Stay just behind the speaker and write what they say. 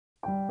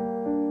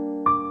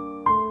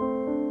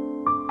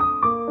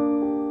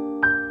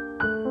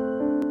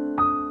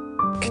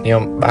ខ្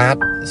ញុំបាទ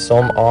សូ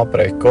មអរព្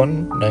រគុណ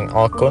និងអ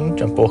រគុណ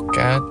ចំពោះ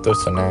ការទ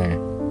ស្សនា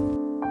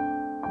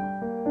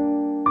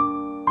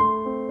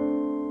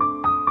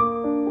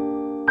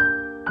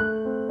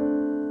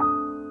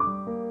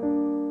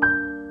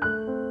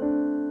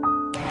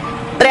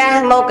ព្រះ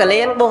មោគ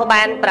លានបួស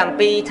បាន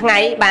7ថ្ងៃ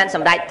បានស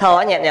ម្រេចធ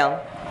ម៌ញាតិញោម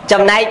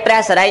ចំណែកព្រះ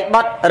សារី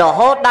បុត្ររ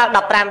ហូតដល់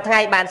15ថ្ងៃ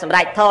បានសម្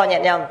រេចធម៌ញា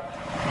តិញោម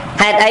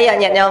ហេតុអី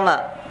ញាតិញោម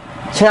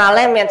ឆ្ងល់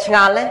ទេមានឆ្ង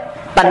ល់ទេ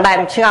ប៉ុន្តែ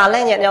មិនឆ្ងល់ទេ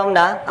ញាតិញោម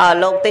ណា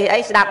លោកទេស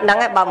អីស្ដាប់ដឹង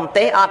ហើយបើមិន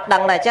ទេសអត់ដឹ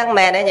ងតែអញ្ចឹង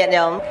មែនទេញាតិ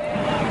ញោម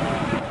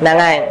ហ្នឹង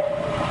ហើយ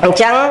អញ្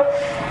ចឹង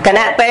គ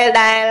ណៈពេល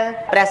ដែល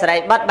ព្រះសារី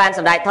បុត្របានស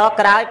ម្រេចធម៌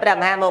ក្រោយព្រះម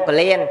ហាមោគ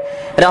លាន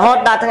រហូត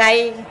ដល់ថ្ងៃ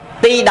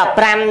ទី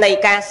15នៃ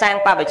ការសាង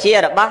បព្វជិ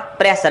របស់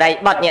ព្រះសារី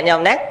បុត្រញាតិញោ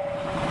មណា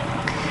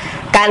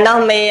កាលនោះ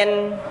មាន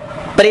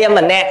ព្រាហ្មណ៍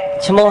ម្នាក់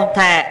ឈ្មោះ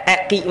ថាអ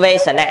គិវេ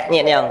សនៈ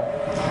ញាតិញោម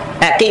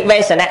អគិវេ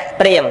សនៈ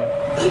ព្រាហ្មណ៍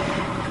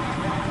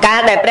កា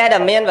លដែលព្រះ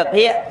ដ៏មានវិ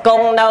ភាកគ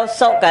ង់នៅ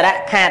សុករ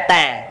ខា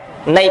តា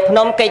នៃភ្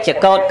នំកិច្ច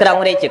កោតក្រុង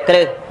រាជក្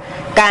រឹស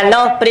កាល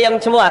នោះព្រាហ្ម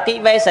ណ៍ឈ្មោះអគិ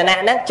វេសនៈ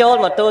ហ្នឹងចូល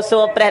មកទូលសួ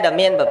រព្រះដ៏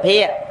មានវិភា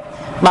ក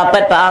បើពិ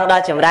តព្រះអង្គដ៏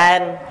ចម្រើន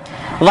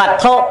វត្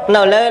ថុ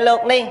នៅលើលោ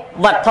កនេះ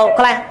វត្ថុ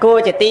ខ្លះគួរ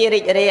ជាទីរី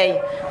ករាយ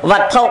វ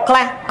ត្ថុខ្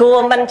លះគួរ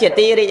មិនជា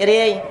ទីរីក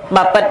រាយ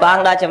បើពិតព្រះអ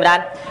ង្គដ៏ចម្រើន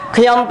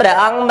ខ្ញុំព្រះ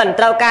អង្គមិន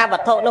ត្រូវការវ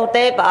ត្ថុនោះ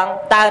ទេព្រះអង្គ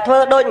តើធ្វើ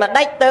ដូចម្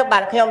ដេចទើបបា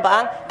នខ្ញុំព្រះអ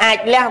ង្គអាច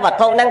លះវត្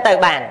ថុហ្នឹងទៅ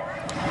បាន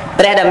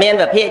ព្រះដ៏មាន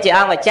វិភាកជាអ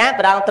ង្គម្ចាស់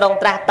ព្រះអង្គទ្រង់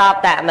ត្រាស់តប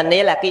តាមនា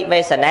លអគិវេ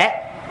សនៈ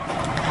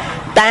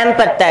តាម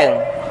ពិតទៅ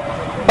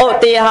ឧ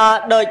ទាហរណ៍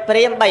ដូចព្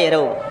រាហ្មណ៍3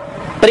រូប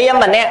ព្រាហ្ម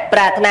ណ៍ម្នាក់ប្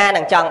រាថ្នា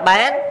នឹងចង់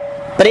បាន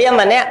ព្រាហ្មណ៍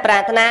ម្នាក់ប្រា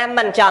ថ្នា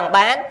មិនចង់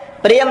បាន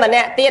ព្រាហ្មណ៍ម្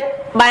នាក់ទៀត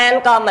បាន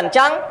ក៏មិនច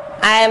ង់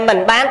ឯមិន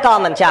បានក៏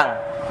មិនចង់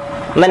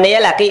មនា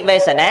លអគិវេ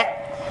សនៈ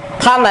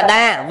ធម្ម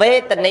តាវេ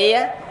ទនា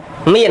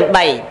មាន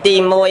3ទី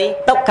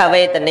1ទុក្ខ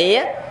វេទនា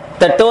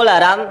ទទួលអា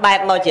រម្មណ៍បែប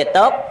មកជា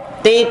ទុក្ខ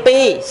ទី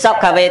2សុ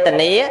ខវេទ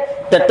នា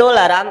ទទួល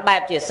អារម្មណ៍បែ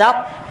បជាសុខ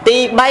ទី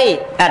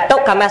3អទុ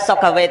ក្ខមសុ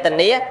ខវេទ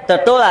នាទ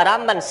ទួលអារ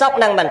ម្មណ៍មិនសុខ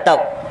និងមិនទុ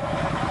ក្ខ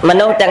ម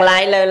នុស្សទាំងឡា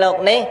យលើលោក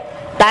នេះ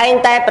តែង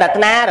តែប្រា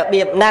ថ្នារ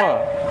បៀបហ្នឹង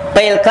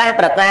ពេលខ្លះ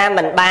ប្រាថ្នា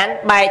មិនបាន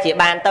បែរជា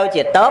បានទៅ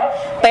ជាទុក្ខ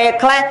ពេល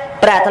ខ្លះ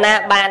ប្រាថ្នា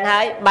បានហើ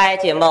យបែរ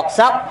ជាមក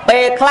សុខពេ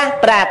លខ្លះ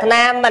ប្រាថ្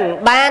នាមិន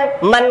បាន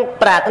មិន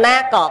ប្រាថ្នា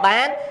ក៏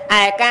បាន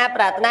ឯការ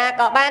ប្រាថ្នា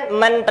ក៏បាន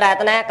មិនប្រា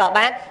ថ្នាក៏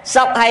បាន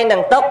សុខហើយនឹ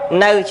ងទុក្ខ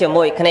នៅជា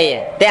មួយគ្នា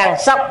ទាំង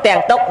សុខទាំង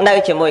ទុក្ខនៅ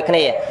ជាមួយគ្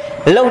នា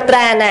លុះត្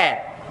រាណា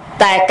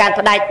តែកាត់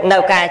ផ្ដាច់នៅ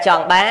ការច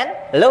ង់បាន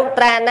លុះ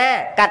ត្រាណា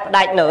កាត់ផ្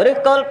ដាច់នៅឫស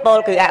គល់ពល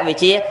គឺអវិ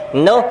ជ្ជា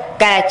នោះ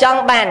ការចង់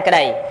បានក្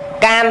តី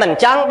ការមិន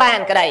ចង់បា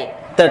នក្តី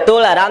ទទួ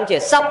លអារម្មណ៍ជា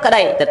សុខក្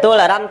តីទទួល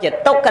អារម្មណ៍ជា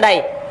ទុក្ខក្តី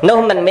នោះ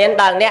មិនមាន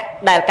ដល់អ្នក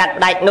ដែលកាត់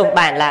ផ្ដាច់នោះ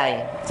បានឡើយ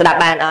ស្ដាប់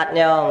បានអត់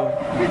ញោម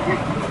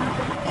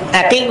អ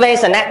គិវេ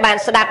សនៈបាន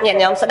ស្ដាប់ញាតិ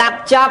ញោមស្ដាប់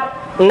ចប់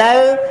នៅ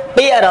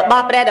ពាក្យរប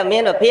ស់ព្រះដ៏មា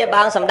នវិភាកព្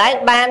រះអង្គសម្ដែង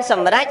បានស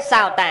ម្រេច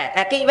សោតា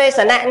អគិវេស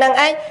នៈនឹង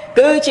ឯង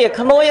គឺជា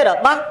ក្មួយរ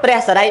បស់ព្រះ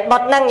សារីបុ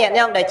ត្រនឹងញាតិ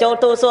ញោមដែលចូល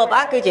ទូលសួរព្រះ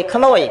អង្គគឺជា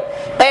ក្មួយ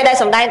ពេលដែល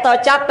សម្ដែងត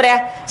ចប់ព្រះ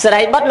សា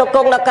រីបុត្រលោកគ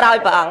ង់នៅក្រោយ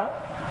ព្រះអង្គ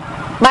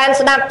បាន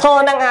ស្ដាប់ធ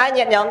ម៌នឹងហើយ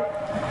ញាតិញោម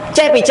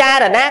ចេះពិចា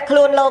រណាខ្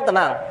លួនលោកតែ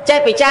មកចេះ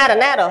ពិចារ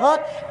ណារហូត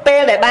ពេ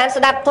លដែលបាន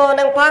ស្ដាប់ធម៌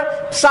នឹងផង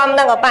ផ្សំ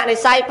នឹងអបនិ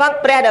ស្ស័យផង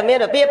ព្រះដ៏មាន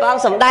វិភាកព្រះអ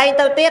ង្គសម្ដែង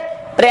ទៅទៀត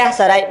ព្រះ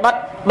សារីបុត្រ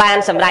បាន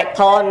សម្រេច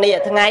ធម៌នា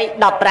ថ្ងៃ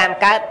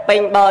15កើតពេ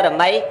ញបរ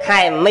មី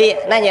ខែមិញ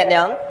ណាញាតិ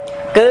ញោម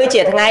គឺ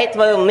ជាថ្ងៃធ្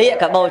វើមិញ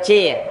កបូ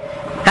ជា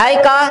ហើយ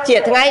ក៏ជា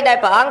ថ្ងៃដែល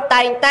ព្រះអង្គ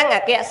តែងតាំងអ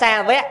គ្គសា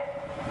វក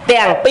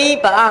ទាំងពីរ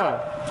ព្រះអង្គ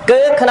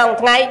គឺក្នុង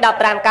ថ្ងៃ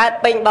15កើត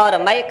ពេញបរ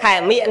មីខែ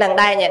មិញនឹង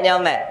ដែរញាតិញោ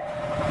ម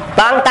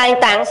ព្រះអង្គតែង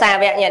តាំងសា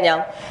វកញាតិញោម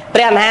ព្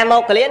រះមហាមោ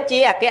គលានជា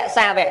អគ្គ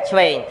សាវកឆ្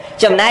វេង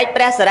ចំណែក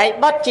ព្រះសារី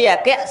បុត្រជាអ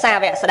គ្គសា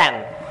វកស្ដាំ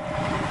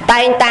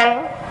តែងតាំង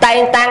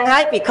ឲ្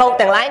យភិក្ខុ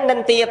ទាំងឡាយនិ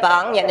ន្ទាព្រះ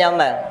អង្គញាតិញោម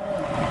មើល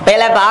ពេល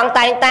ដែលព្រះអង្គ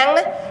តែង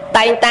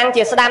តាំង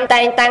ជាស្ដាំតែ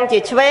ងតាំងជា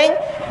ឆ្វេង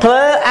ធ្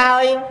វើ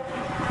ឲ្យ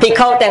ភិក្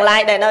ខុទាំងឡា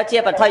យដែលនៅជា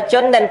បឋិជ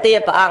ននិន្ទា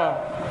ព្រះអង្គ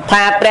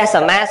ថាព្រះស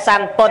ម្មាស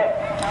ម្ពុទ្ធ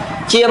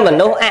ជាម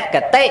នុស្សអក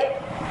តិ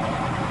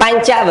ប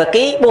ញ្ចវ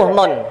គិបួស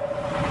មុន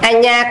អ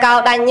ញ្ញាកោ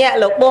ដញ្ញៈ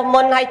លោកបួស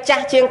មុនឲ្យចា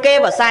ស់ជាងគេ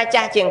ភាសា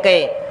ចាស់ជាងគេ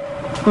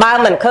បើ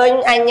មិនឃើញ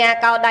អញ្ញា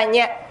កោដញ្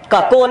ញៈ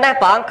ក៏គួរណាស់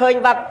ព្រះអង្គឃើញ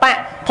វបៈ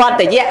ផ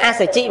តយៈអ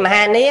សជិម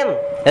ហានាម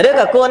ឬ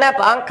ក៏គួរណាស់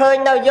ព្រះអង្គឃើញ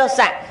នៅយ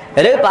ស័ក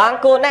ឬព្រះអង្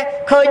គគួរណាស់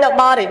ឃើញនៅ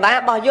បរិវារ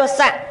របស់យ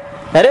ស័ក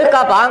ឬ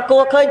ក៏ព្រះអង្គគួ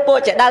រឃើញពួក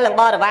ចដិលនិង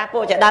បរិវារពួ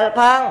កចដិល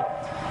ផង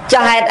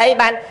ចុះហេតុអី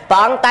បានព្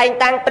រះអង្គតែង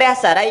តាំងព្រះ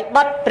សារី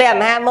បុត្រព្រះ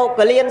មហាមោគ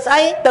លានស្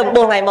អីទៅ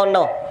បួសថ្ងៃមុន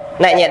នោះ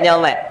ណែញាតិញោ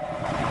ម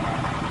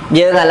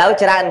យើងឥឡូវ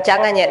ច្រើនអញ្ចឹង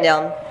ណាញាតិញោ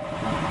ម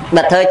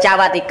បើធ្វើចៅ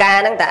អធិការ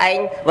ហ្នឹងតែឯង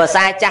ភា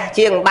សាចាស់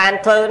ជាងបាន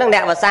ធ្វើហ្នឹងអ្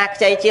នកភាសា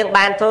ខ្ចីជាង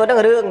បានធ្វើហ្នឹង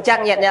រឿងអញ្ចឹង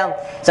ញាតិញោម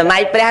សម័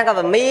យព្រះក៏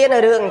មាន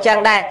រឿងអញ្ចឹង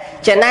ដែរ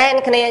ចំណែន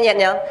គ្នាញាតិ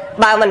ញោម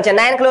បើមិនចំ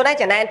ណែនខ្លួនឯង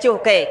ចំណែនជួស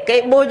គេ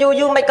បួសយូ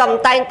រមិនក៏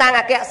តែងតាំង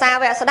អគ្គសា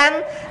វកស្ដាំ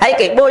ហើយ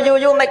គេបួសយូ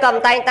រមិនក៏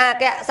តែងតាំងអ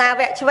គ្គសា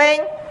វកឆ្វេង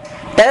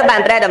ទៅបា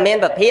នព្រះដ៏មាន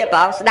ពភាកព្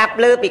រះអង្គស្ដាប់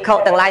ឮភិក្ខុ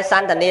ទាំងឡាយស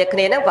ន្ទនាគ្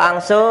នាហ្នឹងព្រះអ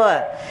ង្គសួរ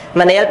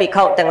មនាលភិក្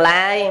ខុទាំង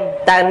ឡាយ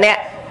តើអ្នក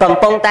កំ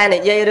ពុងតែនិ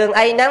យាយរឿង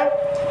អីហ្នឹង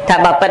ថា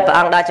បើពិតព្រះ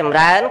អង្គដ៏ចម្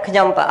រើនខ្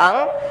ញុំព្រះអង្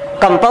គ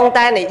កំពុង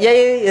តែនិយាយ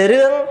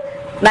រឿង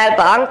ដែល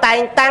ព្រះអង្គតែង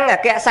តាំងអ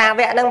គ្គសា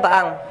វកហ្នឹងព្រះអ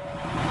ង្គ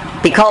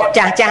ភិក្ខុ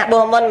ចាស់ចាស់បួ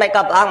សមុនមិន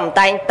ក៏ព្រះអង្គមិន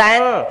តែងតាំ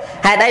ង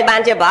ហេតុអីបាន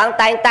ជាព្រះអង្គ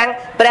តែងតាំង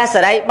ព្រះសិ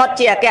រីបុត្រ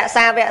ជាអគ្គ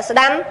សាវកស្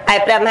ដាំហើយ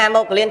ព្រះមហា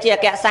មោគលានជាអ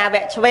គ្គសាវ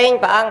កឆ្វេង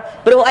ព្រះអង្គ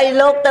ព្រោះអី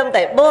លោកទៅ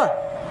តែបួស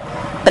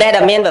ព្រះ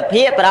ដែលមានវិ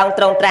ភាកព្រះអង្គ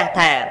ទ្រង់ត្រាស់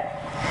ថា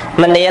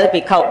មនាល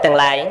ភិក្ខុទាំង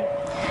ឡាយ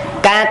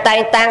ការតែង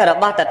តាំងរ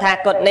បស់តថា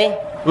គតនេះ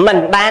មិន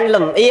បាន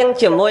លំអៀង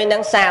ជាមួយនឹ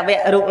ងសាវក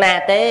រូបណា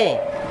ទេ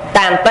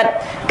តាមពិត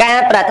ការ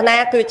ប្រាថ្នា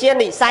គឺជា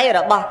និស្ស័យរ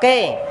បស់គេ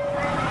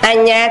អ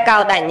ញ្ញាកោ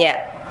ដញ្ញៈ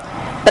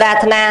ប្រា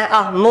ថ្នាអ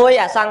ស់មួយ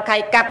អសង្ខ័យ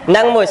កັບ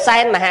និងមួយសែ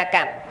នមហា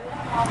កັບ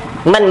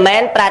មិនមែ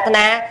នប្រាថ្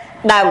នា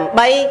ដើម្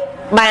បី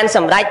បានស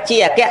ម្រេចជា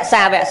អគ្គ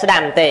សាវកស្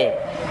ដាំទេ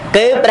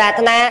គឺប្រា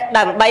ថ្នា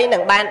ដើម្បីនឹ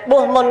ងបានបួ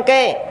សមុន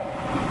គេ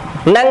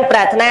និងប្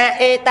រាថ្នា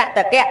អេតត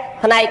កៈ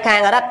ផ្នែកខា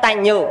ងរត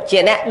ញ្ញូជា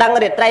អ្នកដឹង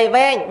រាត្រី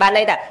វែងបាន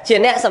ន័យថាជា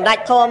អ្នកសម្រេច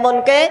ធម៌មុន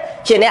គេ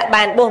ជាអ្នក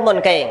បានបួសមុន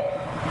គេ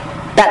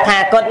តថា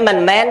គតមិន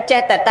មែន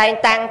ចេះតែតែង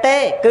តាំងទេ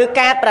គឺ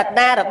ការប្រាថ្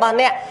នារបស់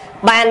អ្នក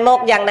បានមក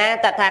យ៉ាងណា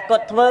តថាគ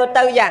តធ្វើ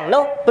ទៅយ៉ាង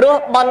នោះព្រោះ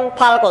បុណ្យ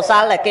ផលកុស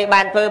លដែលគេ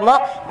បានធ្វើមក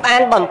បា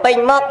នបំពេញ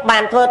មកបា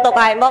នធ្វើទុក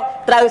ឲ្យមក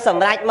ត្រូវស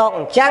ម្រេចមក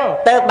អញ្ចឹង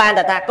ទៅបាន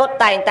តថាគត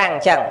តែងតាំងអ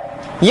ញ្ចឹង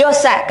យ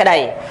សៈក្តី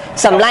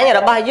សម្លាញ់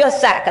របស់យ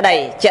សៈក្តី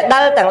ចដិ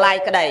លទាំងឡាយ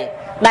ក្តី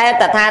ដែល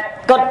តថា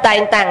គតតែង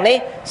តាំងនេះ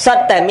សុ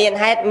ទ្ធតែមាន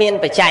ហេតុមាន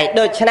បច្ច័យ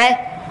ដូច្នេះ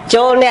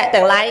ចូលអ្នក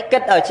ទាំងឡាយគិ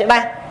តឲ្យច្បា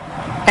ស់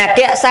អគ្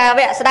គសាវ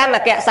កស្ដាំអ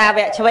គ្គសាវ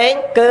កឆ្វេង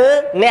គឺ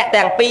អ្នក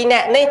ទាំងពីរអ្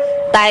នកនេះ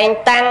តែង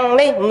តាំង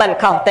នេះមិន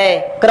ខុសទេ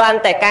គ្រាន់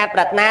តែការប្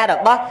រាថ្នារ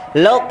បស់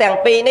លោកទាំង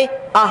ពីរនេះ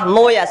អស់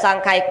មួយអស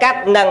ង្ខ័យកັບ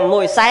និង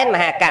មួយសែនម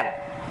ហាកັບ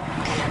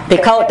ភិ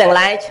ក្ខុទាំង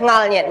ឡាយឆ្ង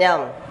ល់ញាតិញោម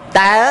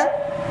តើ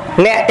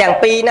អ្នកទាំង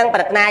ពីរនឹងប្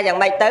រាថ្នាយ៉ាង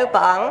ម៉េចទៅព្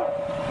រះអង្គ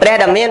ព្រះ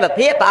ដែលមានវិ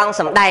ភាកព្រះអង្គ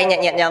សម្ដែងញា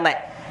តិញោម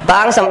ព្រះ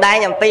អង្គសម្ដែង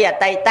អំពីអ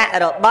តីត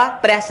របស់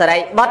ព្រះសិរី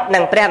បុត្រនិ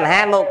ងព្រះម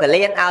ហាមោគ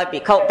លានឲ្យភិ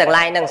ក្ខុទាំង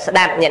ឡាយនឹងស្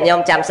ដាប់ញាតិញោម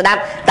ចាំស្ដាប់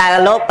តើ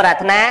លោកប្រា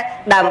ថ្នា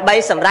ដើម្បី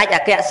សម្រេចអ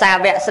គ្គសា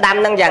វកស្ដាំ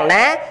នឹងយ៉ាង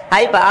ណាហើ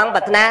យព្រះអង្គប្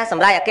រាថ្នាស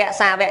ម្រេចអគ្គ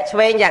សាវកឆ្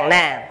វេងយ៉ាង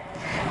ណា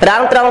ព្រះ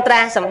អង្គទ្រង់ត្រា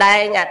ស់សម្ដែ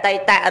ងអតី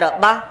តរ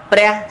បស់ព្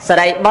រះសិ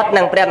រីបុត្រ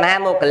និងព្រះមហា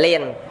មោគលា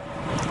ន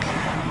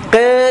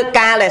គឺ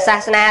កាលសា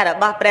សនារ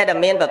បស់ព្រះដែល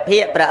មានវិភា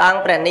កព្រះអង្គ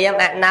ព្រះនាម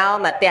អណោ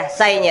មតេ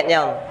សីញាតិ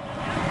ញោម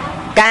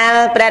កាល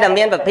ព្រះដែល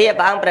មានវិភាក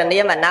ព្រះអង្គព្រះនា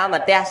មអណោម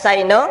តេសី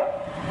នោះ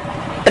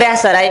ព្រះ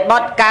សិរីបុ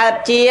ត្រកើត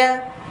ជា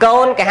កូ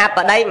នកហប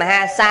តីម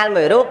ហាសាល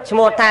មួយរូបឈ្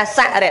មោះថាស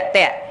រ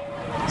តៈ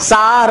ស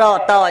រ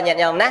តញាតិ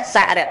ញោមណាស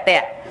រ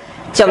តៈ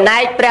ចំណែ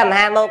កព្រះម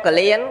ហាមោគ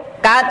លាន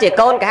កើតជា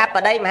កូនកហប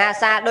តីមហា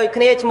សាលដូច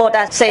គ្នាឈ្មោះ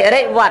ថាសិ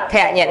រិវត្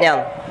ថៈញាតិញោម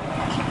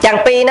ទាំង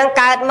ពីរហ្នឹង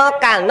កើតមក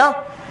កាលនោះ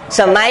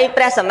សម័យ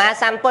ព្រះសម្មា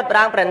សម្ពុទ្ធព្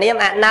រះអង្គព្រះនាម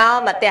អណោ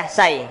មតេ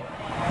សី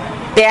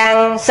ទាំង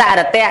ស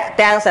រតៈ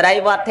ទាំងសិរិ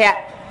វត្ថៈ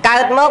កើ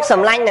តមកស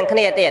ម្លាញ់នឹងគ្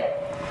នាទៀត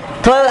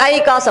ធ្វើអី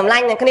ក៏សម្លា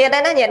ញ់នឹងគ្នាដែ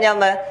រណាញាតិញោម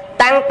មើល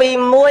តាំងពី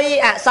មួយ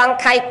អសង្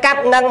ខ័យកັບ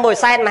និងមួយ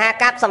សែនមហា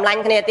កັបសម្លា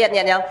ញ់គ្នាទៀត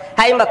ញាតិញោម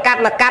ហើយមកកັບ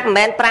មិន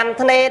មែន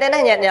5ធ្នេទេ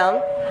ណាញាតិញោម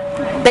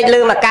តិចលឺ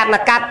មកកັប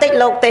តិច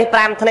លោកទេស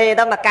5ធ្នេ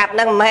ទៅមកកັບ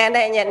នឹងមិនមែន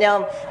ទេញាតិញោម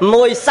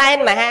មួយសែន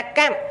មហា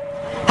កັប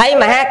ហើយ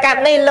មហាកັບ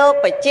នេះលោក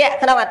បញ្ជាក់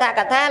ក្នុងអត្ថក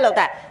ថាលោក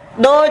ថា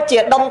ដូចជា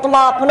ដុំថ្ម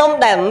ភ្នំ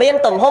ដែលមាន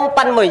ទំហំ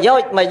ប៉ុន1យោ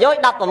ជ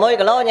16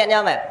គីឡូញាតិ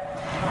ញោម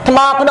ថ្ម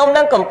ភ្នំ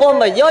នឹងកម្ពស់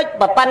1យោជ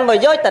ប៉ុន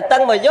1យោជតតឹ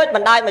ង1យោជប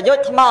ណ្ដោយ1យោជ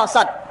ថ្ម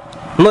សុទ្ធ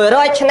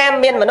100ឆ្នាំ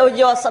មានមនុស្ស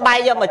យកស្បែក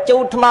យកមកជូ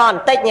តថ្មបន្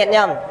តិចញាតិ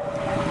ញោម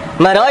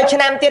100ឆ្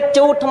នាំទៀត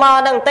ជូតថ្ម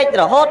នឹងបន្តិច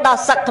រហូតដ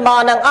ល់សឹកថ្ម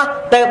នឹងអស់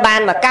ទៅបា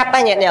នមកកັប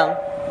ញាតិញោម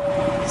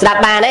ស្ដាប់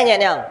បានទេញា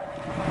តិញោម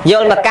យ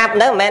ល់មកកັບ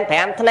នឹងមិនមែ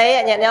ន5ធ្នេ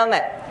ញាតិញោម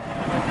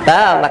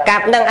មកកັ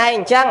បនឹងឯងអ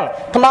ញ្ចឹង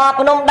ថ្ម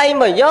ភ្នំដី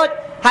1យោជ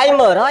ហើយ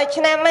100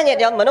ឆ្នាំញាតិ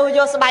ញោមមនុស្សយ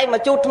កស្បែកម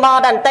កជូតថ្មដ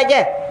ល់បន្តិចទេ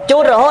ជូ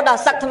តរហូតដ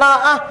ល់សឹកថ្ម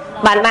អស់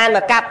បានម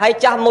កកັບហើយ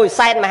ចោះមួយ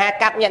សែនមហា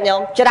កັບញាតិញោម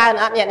ច្រើន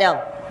អត់ញាតិញោម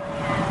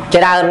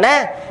ច្រើនណា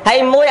ហើយ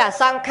មួយអ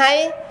សង្ខ័យ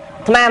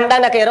អាត្មាមិនដឹ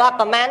ងថាគេរាប់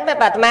ប្រមាណទេ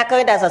បាទអាត្មាឃើ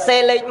ញតែសរសេរ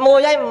លេខ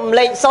1ហើយ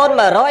លេខ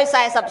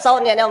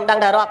0140ញាតិញោមមិនដឹង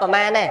ថារាប់ប្រ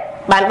មាណទេ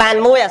បាន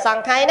មួយអស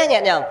ង្ខ័យណាញា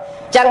តិញោម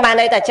អញ្ចឹងបាន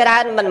ន័យថាច្រើ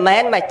នមិនមែ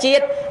នមួយជា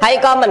តិហើយ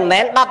ក៏មិនមែ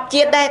ន10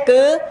ជាតិដែរ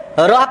គឺ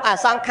រាប់អ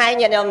សង្ខ័យ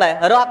ញាតិញោម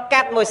រាប់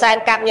កັບមួយសែន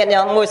កັບញាតិ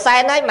ញោមមួយសែ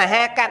នហើយម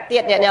ហាកັບទៀ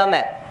តញាតិញោម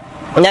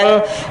នឹង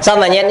សូ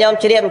មញាតិញោម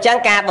ជ្រាបអញ្ចឹង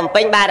ការបំ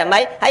ពេញបារមី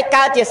ហើយ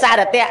កើតជាសា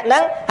រតៈហ្នឹ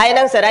ងហើយ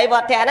នឹងសិរីវ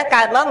ត្ថៈហ្នឹង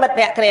កើតមកមិត្ត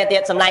ភក្តិគ្នាទៀ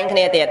តសម្លាញ់គ្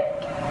នាទៀត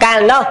កាល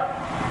នោះ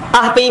អ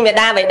ស់ពីមេ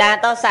ដាបិតា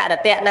ទៅសារ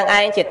តៈនឹងឯ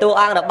ងជាតួ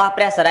អង្គរបស់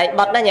ព្រះសិរី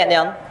បុត្រណាញាតិ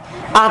ញោម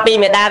អស់ពី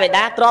មេដាបិ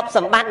តាទ្រព្យស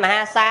ម្បត្តិម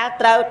ហាសាល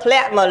ត្រូវធ្លា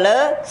ក់មកលើ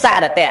សា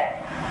រតៈ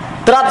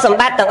ទ្រព្យសម្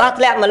បត្តិទាំងអស់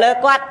ធ្លាក់មកលើ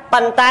គាត់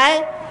ប៉ុន្តែ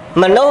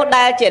មនុស្ស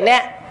ដែលជាអ្ន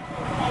ក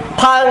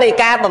ផលនៃ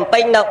ការបំពេ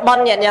ញនៅបុ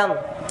ណ្យញាតិញោម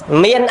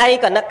មានអី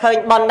ក៏នឹកឃើញ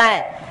បុណ្យដែរ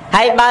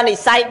ហើយបើនិ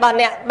ស្ស័យរបស់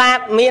អ្នកបាប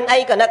មានអី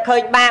ក៏នឹកឃើ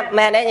ញបាប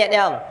មែនទេញាតិ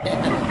ញោម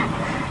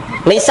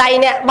និស្ស័យ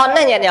អ្នកបុណ្យ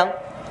ណាញាតិញោម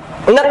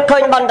នឹកឃើ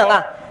ញបុណ្យទាំងអ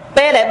ស់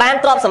ពេលដែលបាន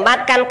ទ្រព្យសម្បត្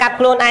តិកាន់កាប់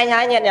ខ្លួនឯង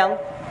ហើយញាតិញោម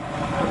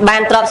បា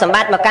នទ្រព្យសម្ប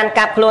ត្តិមកកាន់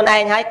កាប់ខ្លួនឯ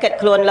ងហើយគិត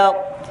ខ្លួនលោក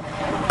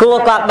គួរ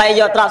ក៏បី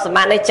យកទ្រព្យសម្ប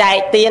ត្តិនេះចែក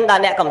ទានដ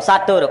ល់អ្នកកំស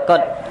ត់ទុរគ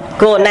ត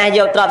គួរណាស់យ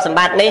កទ្រព្យសម្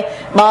បត្តិនេះ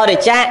បរិ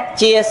ច្ចាគ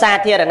ជាសា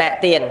ធារណ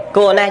ទាន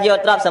គួរណាស់យក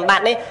ទ្រព្យសម្បត្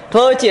តិនេះធ្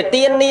វើជា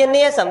ទាននា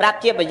នាសម្រាប់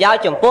ជាប្រយោជ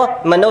ន៍ចំពោះ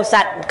មនុស្សស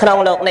ត្វក្នុង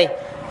លោកនេះ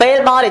ពេល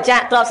បរិច្ចាគ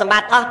ទ្រព្យសម្ប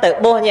ត្តិអស់ទៅ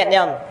បួសញាតិ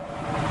ញោម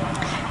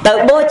ទៅ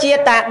បួសជា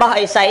តាបោះ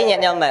អីសីញា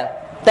តិញោមមើល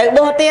ទៅ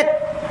បួសទៀត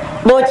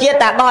បួសជា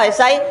តាបោះអី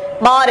ស្អី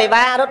បរិ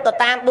វាររត់ទៅ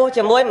តាមបួស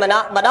ជាមួយម្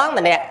ដង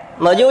ម្នាក់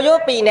មកយូរ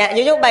2នាក់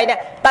យូរ3នា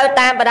ក់ទៅ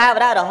តាមបដា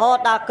រហូត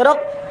ដល់គ្រ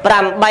ប់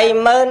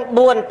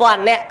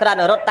84000នាក់គ្រាន់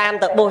តែរត់តាម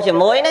ទៅបួសជា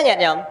មួយណាញា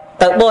តិញោម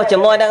ទៅបួសជា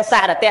មួយនឹង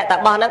សារតៈតា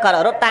បោះហ្នឹងក៏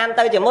រត់តាម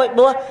ទៅជាមួយ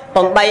បួស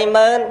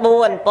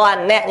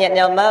84000នាក់ញាតិ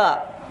ញោមមើល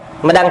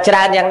មិនដឹងច្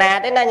រើនយ៉ាងណា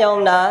ទេណាញោម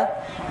ណា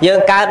យើង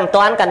កើតមិន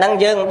តាន់កាលហ្នឹង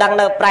យើងមិនដឹង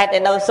នៅប្រែតឯ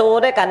នៅសួរ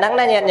ទេកាលហ្នឹង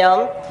ណាញាតិញោម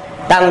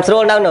តាមស្រួ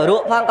លនៅនរ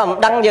កផងក៏មិន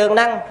ដឹងយើងហ្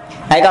នឹង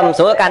ហើយក៏មិន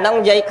ស្រួលកាលហ្នឹង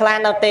និយាយខ្លះ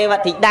នៅទេវ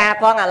ធីតា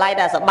ផងអាឡ័យ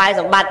តែសបាយ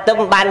សម្បត្តិទៅ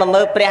មិនបានមក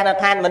មើលព្រះនៅ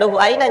ឋានមនុស្ស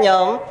អីណាញោ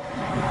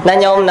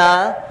មណា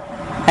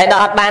ហើយដ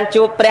ល់អត់បាន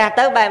ជួបព្រះ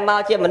ទៅបែរមក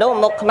ជាមនុស្ស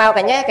មុខខ្មៅក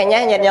ញ្ញា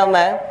ញាតិញោម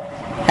មើល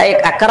ហើយ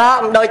អាក្រក់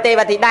មិនដូចទេ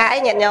វធីតាអី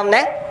ញាតិញោម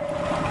ណា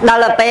ដ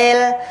ល់ពេល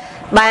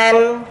បាន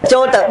ចូ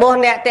លទៅបួស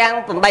អ្នកទាំង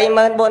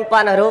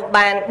84000រូប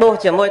បានបួស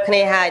ជាមួយគ្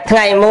នាហើយថ្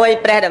ងៃមួយ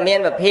ព្រះដែលមាន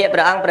វិភាកព្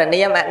រះអង្គប្រ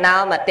នាមអណោ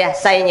មទ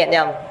ស្ស័យញាតិ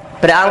ញោម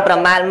ព្រះអង្គប្រ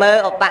មាលមើល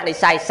ឧបនិ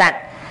ស្ស័យសត្វ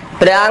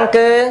ព្រះអង្គ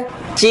គឺ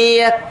ជា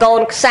កូ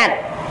នក្សត្រ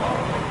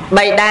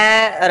បិតា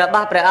រប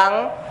ស់ព្រះអង្គ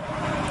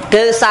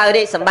គឺសោយ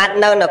រាជសម្បត្តិ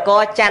នៅនគ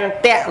រចន្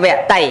ទវ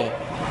តី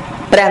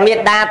ព្រះមេ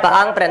ត្តាព្រះ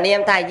អង្គប្រនាម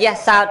ថាយៈ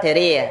សោធិ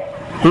រា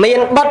មាន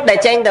បុត្រដែល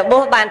ចេញទៅបួ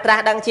សបានត្រា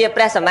ស់ដឹងជា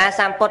ព្រះសម្មា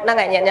សម្ពុទ្ធហ្នឹង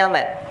ញាតិញោម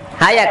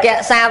ហើយអគ្គ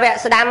សាវក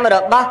ស្ដាំរ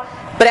បស់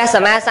ព្រះស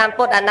ម្មាសម្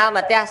ពុទ្ធអណោម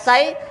ទស្ស័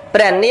យ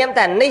ព្រះនាម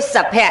ថានិស្ស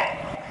ភៈ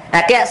អ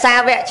គ្គសា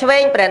វកឆ្វេ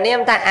ងព្រះនាម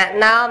ថាអ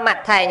ណោម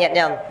ថៃញាតិ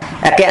ញោម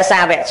អគ្គសា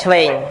វកឆ្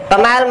វេងប្រ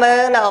មាលមើ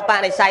លនៅឧប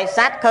និស្ស័យស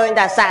ត្វឃើញ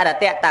ថាសារ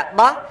តៈតា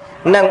បោះ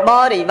និងប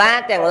រិវារ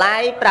ទាំងឡា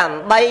យ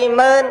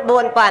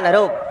84000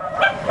រូប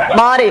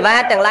បរិវារ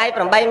ទាំងឡាយ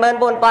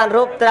84000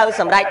រូបត្រូវ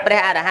សម្រេចព្រះ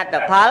អរហត្ត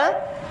ផល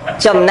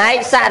ចំណែក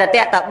សារ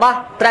តៈតាបោះ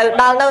ត្រូវ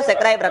ដល់នៅសេច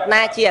ក្តីប្រាថ្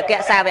នាជាអគ្គ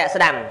សាវក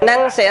ស្ដាំនិង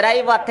សេរី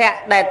វត្ថៈ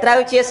ដែលត្រូវ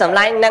ជាសម្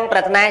លាញ់និងប្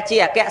រាថ្នាជា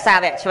អគ្គសា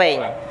វកឆ្វេង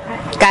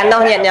កាល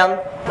នោះញាតិញោម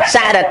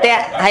សារតៈ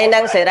ហើយនិ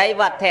ងសេរី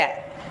វត្ថៈ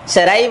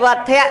សេរីវ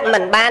ត្ថៈមិ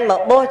នបានម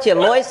កបួសជា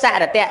មួយសា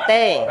រតៈ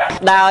ទេ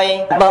ដោយ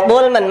បបួ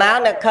លមិនមក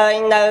នៅឃើញ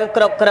នៅ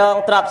គ្រប់គ្រង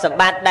ទ្រព្យសម្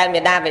បត្តិដែល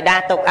មេដាបេដា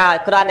ទុកឲ្យ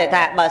គ្រាន់តែ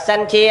ថាបើសិ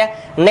នជា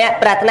អ្នក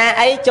ប្រាថ្នា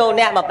អីចូល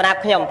អ្នកមកប្រាប់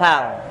ខ្ញុំផ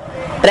ង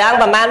ព្រះអង្គ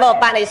ប្រមាណមក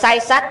បនិស្ស័យ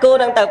សត្វគូ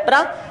នឹងទៅប្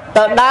រុស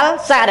ទៅដល់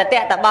សារ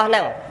តៈតាបោះហ្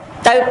នឹង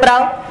ទៅប្រុ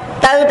ស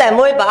ទៅតែ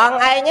មួយព្រះអង្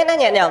គឯងណា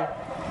ញាតិញោម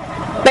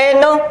ពេល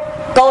នោះ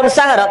កូន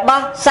សិស្សរប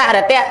ស់សារ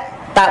តៈ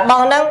តា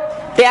បោះហ្នឹង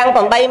ទាំង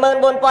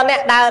84000នា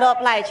ក់ដើររក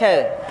ផ្លែឈើ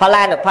ផល្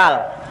លានុផល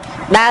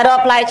ដើររក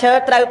ផ្លែឈើ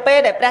ត្រូវពេល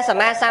ដែលព្រះស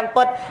ម្មាសម្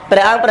ពុទ្ធព្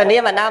រះអង្គប្រនា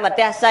មអណោម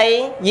ទស្ស័យ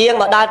យាង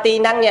មកដល់ទី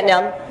ហ្នឹងញាតិញោ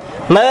ម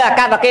មើលអា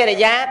កប្បកិរិ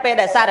យាពេល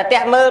ដែលសារ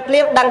តៈមើលភ្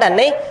លាមដឹងថា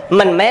នេះ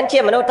មិនមែនជា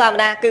មនុស្សធម្ម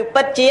តាគឺ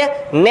ពិតជា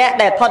អ្នក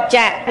ដែលផុត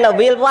ចាកនៅ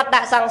វិលវត្ត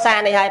ដាក់សង្សារ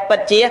នេះហើយពិ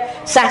តជា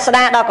សាស្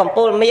តាដ៏កំ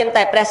ពូលមាន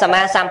តែព្រះសម្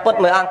មាសម្ពុទ្ធ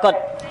មួយអង្គគត់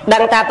ដឹ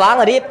ងថាព្រះអ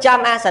ង្គរៀបចំ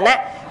អាសនៈ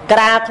ក្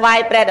រាលថ្វាយ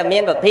ព្រះដែលមា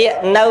នវិភាក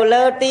នៅ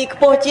លើទីខ្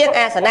ពស់ជាង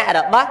អាសនៈរ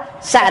បស់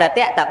សារ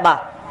តៈតាបោះ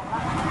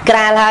ក្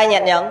រាលហើយញា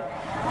តិញោម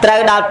ត្រូវ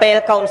ដល់ពេល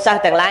កូនសិស្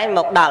សទាំងឡាយម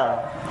កដល់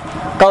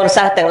កូន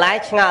សិស្សទាំងឡាយ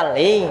ឆ្ងល់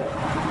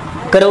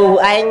គ្រូ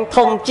ឯង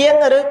ធំជាង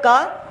ឬក៏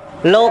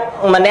លោក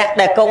ម្នាក់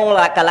ដែលគង់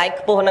កន្លែង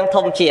ខ្ពស់នឹង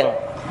ធំជាង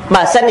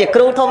បើសិនជាគ្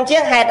រូធំជា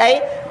ងហេតុអី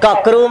ក៏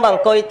គ្រូមកអ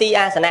ង្គុយទី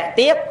អាសនៈ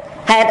ទៀត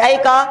ហេតុអី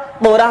ក៏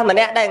បុរសម្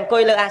នាក់ដែលអង្គុ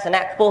យលើអាស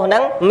នៈខ្ពស់ហ្នឹ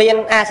ងមាន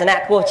អាសនៈ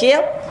ខ្ពស់ជាង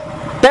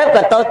ទើប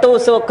ក៏ទូ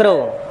សួរគ្រូ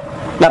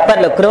ដល់ពិត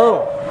លោកគ្រូ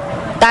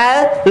តើ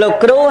លោក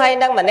គ្រូហើយ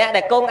នឹងម្នាក់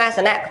ដែលគង់អាស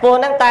នៈខ្ពស់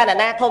ហ្នឹងតើនរ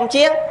ណាធំ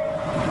ជាង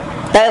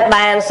ទៅ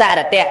បានសា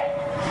រតៈ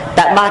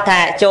តែបោះថា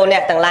ចូលអ្ន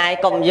កទាំងឡាយ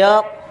កុំយ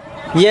ក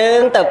យើ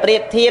ងទៅប្រៀ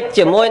បធៀប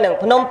ជាមួយនឹង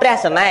ភ្នំព្រះ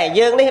សម័យ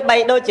យើងនេះបី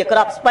ដូចជាក្រ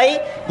បស្ពៃ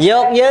យ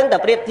កយើងទៅ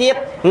ប្រៀបធៀប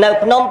នៅ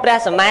ភ្នំព្រះ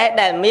សម័យ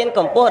ដែលមានក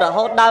ម្ពស់រ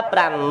ហូតដល់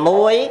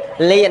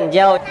6លាន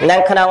យោជន៍នឹ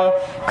ងក្នុ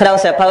ង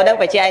សៀវភៅហ្នឹង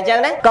បញ្ជាក់អញ្ចឹង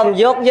ណាកុំ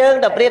យកយើង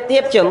ទៅប្រៀបធៀ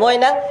បជាមួយ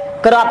នឹង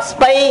ក្របស្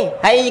ពៃ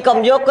ហើយកុំ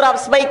យកក្រប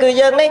ស្ពៃគឺ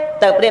យើងនេះ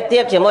ទៅប្រៀបធៀ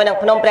បជាមួយនឹង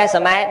ភ្នំព្រះស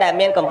ម័យដែល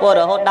មានកម្ពស់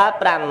រហូតដល់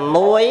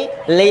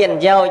6លាន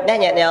យោជន៍ណា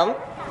ញាតិញោម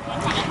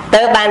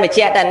ទៅបានបញ្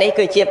ជាក់ថានេះ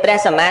គឺជាព្រះ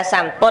សម្មាស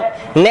ម្ពុទ្ធ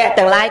អ្នក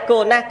ទាំងឡាយគួ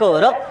រណាស់គោ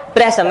រព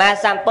ព្រះសម្មា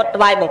សម្ពុទ្ធ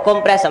ថ្វាយបង្គំ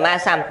ព្រះសម្មា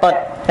សម្ពុទ្ធ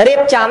រៀប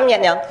ចំញា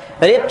តិញោម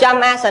រៀបចំ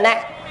អាសនៈ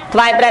ថ្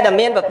វាយព្រះដែល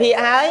មានពភាក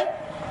ហើយ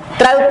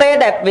ត្រូវពេល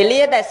ដែលវេ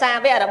លាដែលសា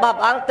វករបស់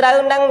ព្រះអង្គត្រូវ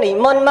នឹងនិ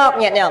មន្តមក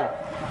ញាតិញោម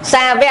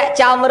សាវក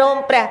ចោមរោម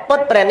ព្រះពុ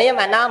ទ្ធព្រះនាម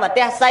អណោមទ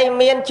ស្ស័យ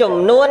មានចំ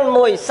នួន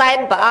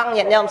100,000ព្រះអង្គ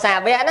ញាតិញោមសា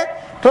វកណា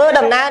ធ្វើ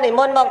ដំណើរនិ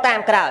មន្តមកតាម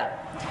ក្រោយ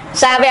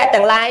សាវក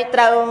ទាំងឡាយ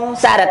ត្រូវ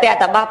សារតៈ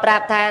តាបោះប្រា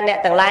ប់ថាអ្នក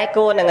ទាំងឡាយ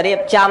គួរនឹងរៀប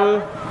ចំ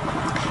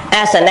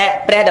អាសនៈ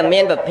ព្រះដែលមា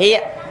នពភាក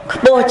ខ្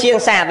ពស់ជាង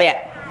សាវក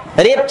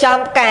រៀបចំ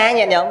ផ្កា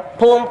ញាតិញោម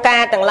ភូមិផ្កា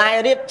ទាំងឡាយ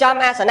រៀបចំ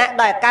អាសនៈ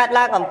ដោយកើត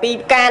ឡើងអំពី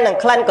ផ្កានិង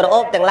ក្លិនក្រ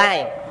អូបទាំងឡាយ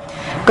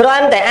គ្រា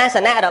ន់តែអាស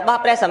នៈរបស់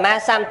ព្រះសម្មា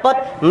សម្ពុទ្ធ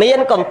មាន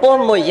កម្ពស់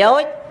1យោ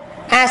ជន៍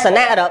អាស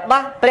នៈរប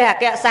ស់ព្រះអ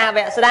គ្គសាវ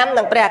កស្ដាំ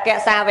និងព្រះអគ្គ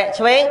សាវក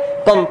ឆ្វេង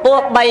កម្ព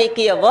ស់3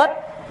គីវុត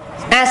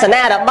អាស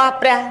នៈរបស់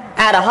ព្រះ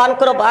អរហន្ត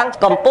គ្រប់ព្រះអង្គ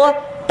កម្ពស់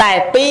តែ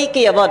2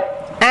គីវុត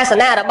អាស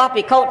នៈរបស់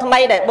ភិក្ខុថ្មី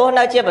ដែលបួស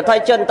នៅជាបឋម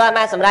ជនតើ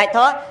បានសម្រេចធ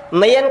ម៌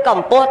មានក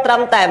ម្ពស់ត្រឹ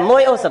មតែ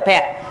1ឧស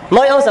ភៈ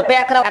1ឧស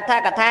ភៈក្នុងអត្ថ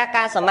កថា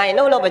ការសម័យ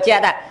នោះលោកបញ្ជា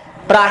ក់ថា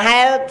ប្រហែ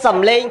លសំ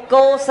លេង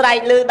គោស្រែក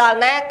ឮដល់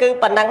ណាគឺ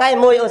ប៉ុណ្ណឹងហើយ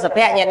1ឧស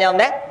ភៈញាតិញោម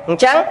ណាអ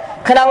ញ្ចឹង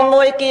ក្នុង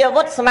1គី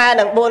វុតស្មើ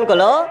នឹង4គី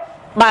ឡូ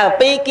បើ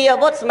2គី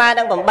វុតស្មើ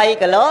នឹង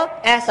8គីឡូ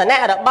អាសនៈ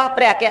របស់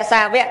ព្រះអគ្គ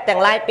សាវកទាំ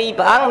ងឡាយ2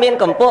ព្រះអង្គមាន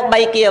កម្ពស់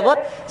3គីវុត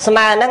ស្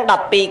មើនឹង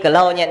12គី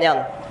ឡូញាតិញោម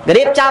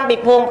រៀបចំពី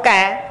ភូមិ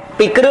កា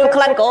ពីគ្រឿងក្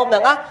លិនក្អូប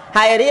ទាំងអស់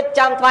ហើយរៀប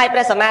ចំថ្វាយព្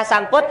រះសម្មាស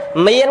ម្ពុទ្ធ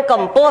មានក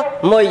ម្ពស់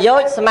1យោ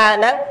ជន៍ស្មើ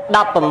នឹង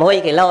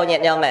16គីឡូញា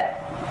តិញោម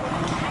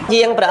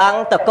ជាងព្រះអង្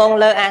គតកង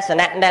លើអាស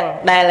នៈនឹង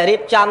ដែលរៀ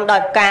បចំដោ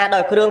យផ្កាដោ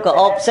យគ្រឿងក្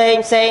អូបផ្សេ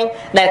ង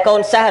ដែលកូ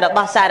នសិស្សរប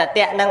ស់សារ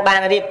តៈនឹងបា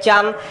នរៀប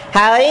ចំ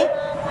ហើយ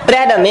ព្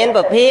រះដ៏មានព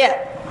ភាក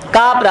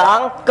ក៏ព្រះអ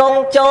ង្គគង់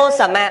ចូល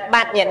សមាប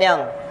ត្តិញាតិញោម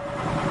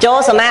ចូល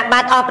សមាប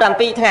ត្តិអស់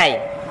7ថ្ងៃ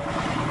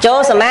ចូល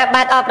សមាប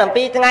ត្តិអស់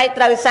7ថ្ងៃ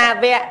ត្រូវសា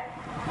វក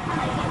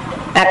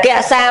អគ្គ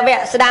សាវក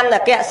ស្ដាំអ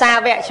គ្គសា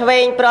វកឆ្វេ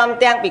ងព្រម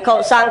ទាំងភិក្ខុ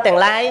សង្ឃទាំង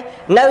ឡាយ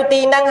នៅទី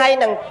ហ្នឹងហើយ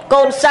នឹង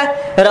កូនសិស្ស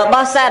រប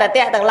ស់សារតៈ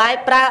ទាំងឡាយ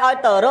ប្រើឲ្យ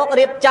ទៅរក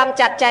រៀបចំ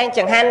ចាត់ចែងច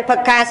ង្ហាន់ផឹក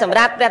ការសម្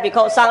រាប់ព្រះភិក្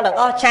ខុសង្ឃទាំង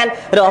អស់ឆាន់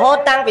រហូត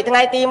តាំងពីថ្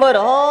ងៃទី1រ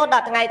ហូតដ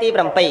ល់ថ្ងៃទី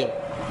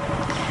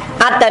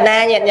7អត្តនា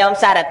ញាតិញោម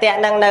សារតៈ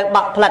នឹងនៅប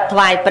ក់ផ្លិតថ្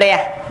វាយព្រះ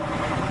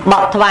ប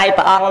ក់ថ្វាយ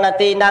ព្រះអង្គនៅ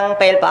ទីហ្នឹង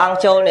ពេលព្រះអង្គ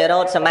ចូលនិរោ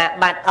ធសមា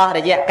បត្តិអស់រ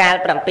យៈកាល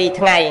7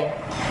ថ្ងៃ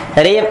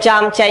រៀប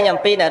ចំចេញអំ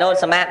ពីនិរោធ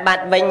សមាបត្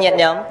តិវិញញាតិ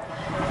ញោម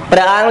ព្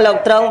រះអង្គលោក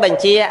ទ្រង់បញ្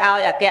ជាឲ្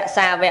យអគ្គ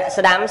សាវក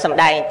ស្ដាំសម្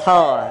ដែងធ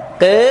ម៌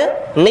គឺ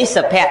និស្ស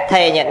ភៈ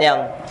ថេញាតិញោម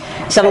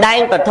សម្ដែង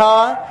ពធ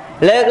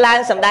លើកឡើង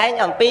សម្ដែង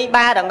អំពី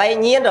បារមី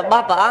ញាណរប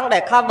ស់ព្រះអង្គដែ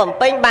លខំបំ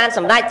ពេញបានស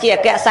ម្រេចជាអ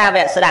គ្គសាវ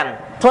កស្ដាំ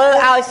ធ្វើ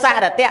ឲ្យសា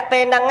រតៈពេ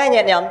លហ្នឹង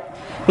ញាតិញោម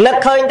នឹក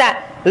ឃើញថា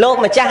លោក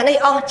ម្ចាស់នេះ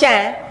អស្ចា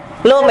រ្យ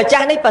លោកម្ចា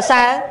ស់នេះប្រ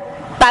សើរ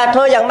តើធ្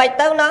វើយ៉ាងម៉េច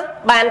ទៅណោះ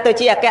បានទៅ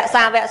ជាអគ្គ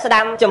សាវកស្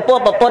ដាំចំពោះ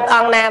ពុទ្ធអ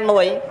ង្គណា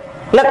មួយ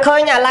នឹកឃើ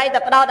ញអាឡ័យតែ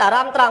ផ្ដោតអារ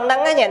ម្មណ៍ត្រង់ហ្នឹ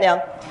ងញាតិញោម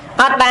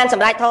អត់បានស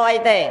ម្ដែងធម៌អី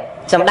ទេ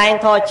សម្ដែង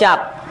ធម៌ច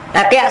ប់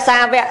អគ្គសា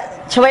វក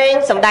ឆ្វេង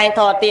សម្ដែង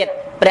ធម៌ទៀត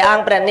ព្រះអ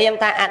ង្គព្រះនាម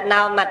ថាអ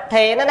ណោមត្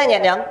ថេណាញា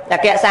តិញោមអ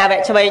គ្គសាវក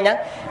ឆ្វេងហ្នឹង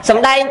ស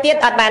ម្ដែងទៀត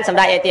អត់បានសម្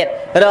ដែងអីទៀត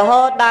រ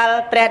ហូតដល់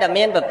ព្រះដ៏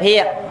មានពភា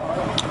ក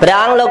ព្រះ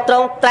អង្គលោកទ្រ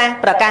ង់ត្រាស់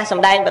ប្រកាសស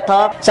ម្ដែងពធ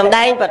សម្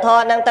ដែងពធ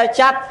ហ្នឹងទៅ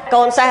ចប់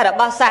កូនសិស្សរ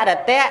បស់សារ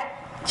តៈ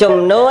ចំ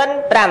នួន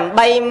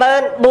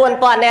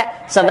84000នាក់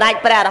សម្រាប់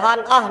ព្រះអរហន្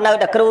តអស់នៅ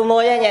តែគ្រូមួ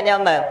យឯងញាតិញោ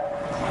មមើល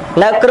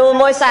នៅគ្រូ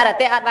មួយសារ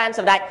តៈអត់បានស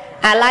ម្រេច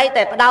អាឡ័យ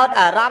តែផ្ដោត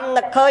អារម្មណ៍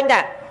នឹកឃើញថា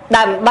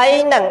ដើម្បី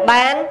នឹង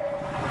បាន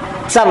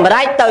សម្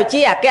រេចទៅ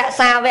ជាអគ្គ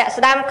សាវក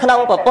ស្ដាំក្នុង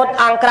ពុទ្ធ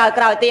អង្គ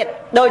ក្រោយទៀត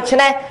ដូច្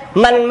នេះ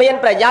มันមាន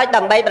ប្រយោជន៍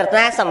ដើម្បីប្រាថ្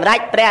នាសម្រេច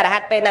ព្រះអរហ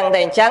ន្តពេលហ្នឹងទេ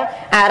អញ្ចឹង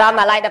អារម្មណ៍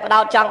អាឡ័យតែផ្ដោ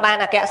តចង់បាន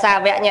អគ្គសា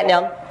វកញាតិញោ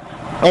ម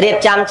រៀប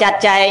ចំចាត់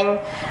ចែង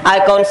ឲ្យ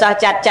កូនសិស្ស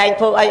ចាត់ចែង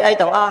ធ្វើអី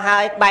ទាំងអស់ហើ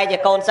យបែរជា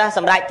កូនសិស្សស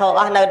ម្រេចធម៌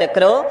អស់នៅតែ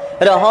គ្រូ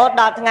រហូត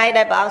ដល់ថ្ងៃ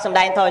ដែលព្រះអង្គសម្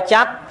ដែងធម៌ច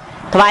ប់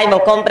ថ្វាយប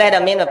ង្គំព្រះ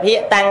ដ៏មានពភាក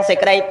តាំងសេច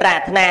ក្តីប្រា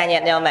ថ្នាញា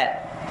តិញោម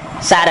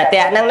សារ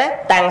តៈហ្នឹងណា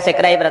តាំងសេច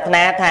ក្តីប្រាថ្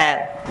នាថា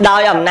ដោ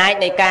យអំណាច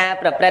នៃការ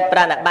ប្រព្រឹត្តប្រ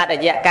ណិប័តរ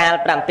យៈកាល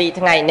7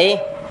ថ្ងៃនេះ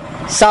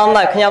សូម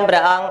ឲ្យខ្ញុំព្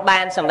រះអង្គបា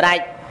នសម្រេច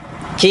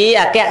ជា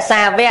អគ្គ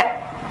សាវក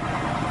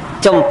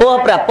ចំពោះ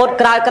ព្រះពុទ្ធ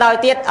ក្រោយ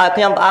ទៀតឲ្យ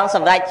ខ្ញុំព្រះអង្គស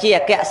ម្រេចជាអ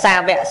គ្គសា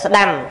វកស្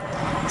ដាំ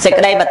សេច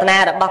ក្តីប្រាថ្នា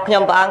របស់ខ្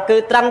ញុំព្រះអង្គគឺ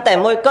ត្រឹមតែ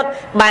មួយគត់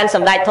បានស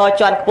ម្រេចធម៌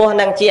ជាន់ខ្ពស់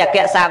នឹងជាអគ្គ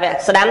សាវក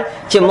ស្ដាំ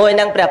ជាមួយ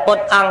នឹងព្រះពុទ្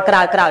ធអង្គ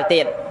ក្រោយ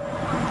ទៀត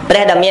ព្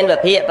រះដ៏មានព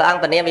ភាកព្រះអង្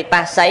គពនាមវិប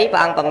ស្សីព្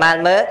រះអង្គប្រមាល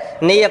មើល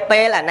នាពេ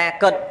លអនា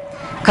គត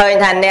ឃើញ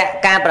ថាអ្នក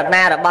ការប្រាថ្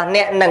នារបស់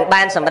អ្នកនឹង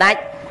បានសម្រេច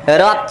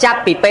រាប់ចាប់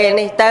ពីពេល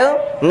នេះទៅ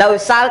នៅ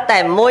សល់តែ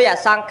មួយអ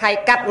សង្ខ័យ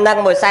កាប់និង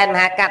មួយសែនម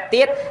ហាកាប់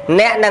ទៀត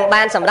អ្នកនឹង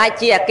បានសម្រេច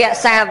ជាអគ្គ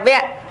សាវ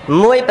ក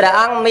មួយព្រះ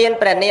អង្គមាន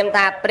ព្រះនាម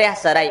ថាព្រះ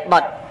សារីបុ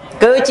ត្រ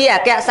គឺជាអ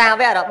គ្គសា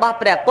វករបស់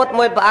ព្រះពុទ្ធ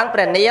មួយព្រះអង្គព្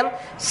រះនាម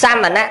ស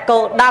មណគោ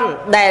តម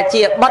ដែល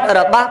ជាបុត្រ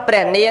របស់ព្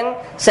រះនាង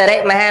សិរិ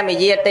មហាមា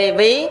យាទេ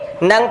វី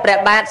និងព្រះ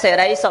បាទសិ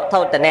រីសុ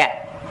ធោទនៈ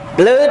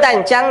ឮតែអ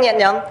ញ្ចឹងញាតិ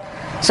ញោម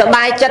សប្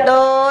បាយចិត្ត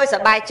អើយស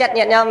ប្បាយចិត្ត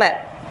ញាតិញោម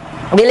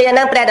វិលា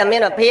នឹងព្រះដ៏មា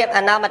នពភាពអ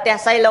ណោមតេ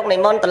សីលោកនិ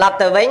មន្តត្រឡប់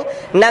ទៅវិញ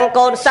និង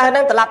កូនសិស្សនឹ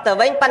ងត្រឡប់ទៅ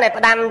វិញប៉ុន្តែ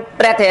ផ្ដាំ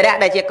ព្រះថេរៈ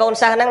ដែលជាកូន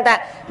សិស្សនឹងថា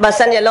បើ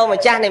សិនជាលោក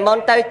ម្ចាស់និម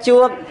ន្តទៅ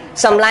ជួប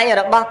សម្លាញ់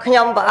របស់ខ្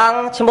ញុំព្រះអង្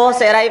គឈ្មោះ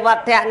សេរីវ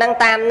ត្ថៈនឹង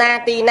តាមណា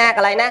ទីណាក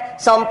ន្លែងណា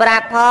សូមប្រា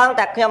ប់ផង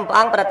តែខ្ញុំព្រះ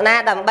អង្គប្រាថ្នា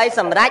ដើម្បី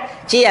សម្រេច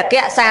ជាអគ្គ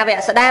សាវក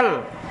ស្ដាំ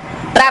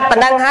ប្រាប់ប៉ុ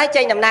ណ្ណឹងហើយ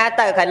ចេញដំណើរ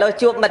ទៅខែលោ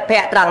ជួបមិត្តភ័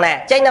ក្តិត្រង់ណា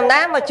ចេញដំណើ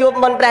រមកជួប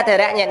មុនព្រះថេ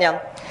រៈញាតិញោម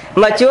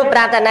មកជួបប្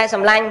រាប់តែណែស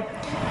ម្លាញ់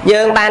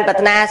យើងបានប្រា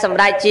ថ្នាសម្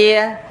រេចជា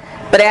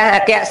ព្រះអ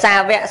គ្គសា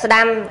វកស្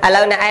ដាំឥ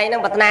ឡូវអ្នកឯងនឹ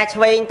ងប្រាថ្នាឆ្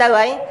វេងទៅ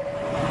អី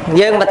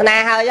យើងប្រាថ្នា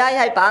ហើយ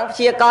ព្រះអង្គព្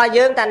យាករ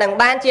យើងតែនឹង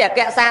បានជាអគ្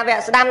គសាវក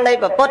ស្ដាំនៃ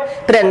ពុទ្ធ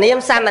ព្រះនាម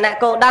សមណ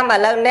គោតមឥ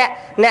ឡូវអ្នក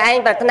ឯង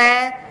ប្រាថ្នា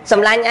ស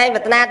ម្លាញ់ឯងប្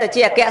រាថ្នាទៅ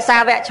ជាអគ្គសា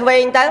វកឆ្វេ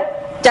ងទៅ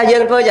ចាស់យើ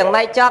ងធ្វើយ៉ាង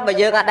ម៉េចចប់បើ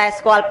យើងអត់ដែល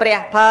ស្គាល់ព្រះ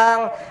ផង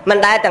មិន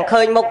ដែលទាំង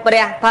ឃើញមុខព្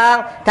រះផង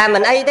ថាមិ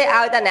នអីទេ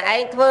ឲ្យតែអ្នកឯ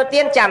ងធ្វើ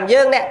ទៀនចាំ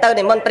យើងអ្នកទៅ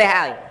និមន្តព្រះ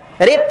ឲ្យ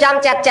រៀបចំ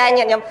ចាត់ចែង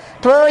ញាតិញោម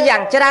ធ្វើយ៉ា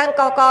ងច្រើន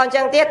កកអញ្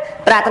ចឹងទៀត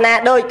ប្រាថ្នា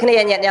ដូចគ្នា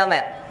ញាតិញោម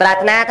ប្រា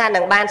ថ្នាថា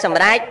នឹងបានស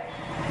ម្រេច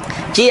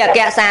ជាអគ្គ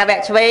សាវក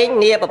ឆ្វេង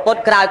នាពុទ្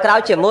ធក្រោយ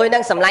ជាមួយនឹ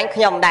ងសម្លាញ់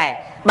ខ្ញុំដែរ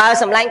បើ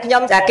សម្លាញ់ខ្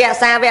ញុំអគ្គ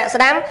សាវក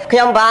ស្ដាំខ្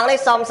ញុំព្រះអង្គនេះ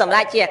សូមសម្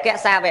រេចជាអគ្គ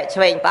សាវកឆ្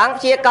វេងព្រះអង្គ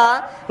ព្យាករ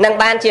នឹង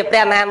បានជាព្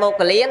រះមហាមោ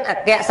គលានអ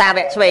គ្គសាវ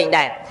កឆ្វេង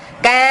ដែរ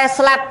ការ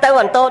ស្លាប់ទៅ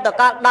អន្តោត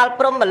កលដល់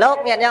ព្រហ្មលោក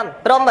ញាតិញោម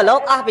ព្រហ្មលោ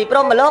កអស់ពីព្រ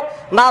ហ្មលោក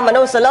មកម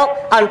នុស្សលោក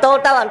អន្តោត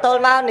ទៅអន្តោត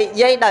មកនិ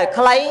យាយដោយ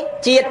ខ្លី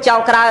ជាតិចុង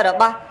ក្រោយរ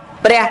បស់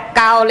ព្រះ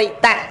កោលិ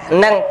តៈ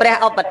និងព្រះ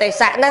ឧបទេ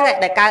សៈហ្នឹង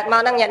ដែលកើតម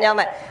កហ្នឹងញាតិញោ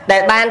មដែ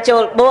លបានចូ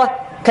លបួស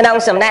ក្នុង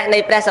សំណាក់នៃ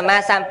ព្រះសម្មា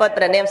សម្ពុទ្ធ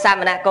ព្រះនាមស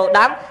មណគោត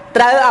ម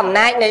ត្រូវអំ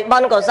ណាចនៃបុ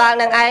ណ្យកុសល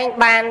នឹងឯង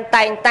បាន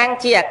តែងតាំង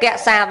ជាអគ្គ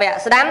សាវក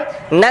ស្ដាំ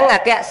និងអ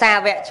គ្គសា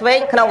វកឆ្វេង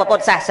ក្នុងពុ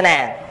ទ្ធសាសនា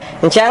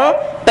អញ្ចឹង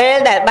ពេល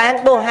ដែលបាន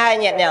បួសហើយ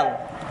ញាតិញោម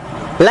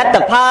លទ្ធ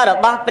ផលរ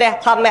បស់ព្រះ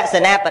ធម្មសេ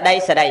នាបតី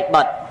សិរី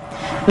បុត្រ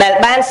ដែល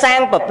បានសាង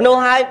ពភ្នោះ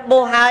ហើយបួ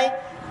សហើយ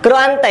គ្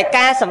រាន់តែ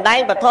ការសម្ដែង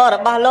ពធរ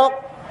បស់លោក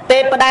ទេ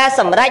ពតា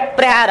សម្រេច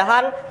ព្រះអរហ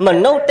ន្តម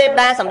នុស្សទេព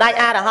តាសម្រេច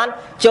អរហន្ត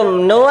ចំ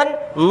នួន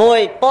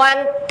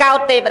1000កោដ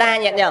ទេពតា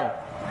ញាតិញោម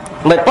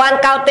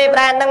1000កោដទេព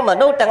តានឹងម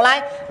នុស្សទាំងឡាយ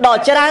ដ៏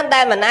ច្រើន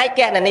ដែលមិនអាច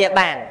កណនា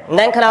បាន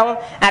នឹងក្នុង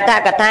អត្ថ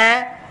កថា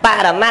ប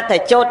រមត្ថ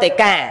ជោតិ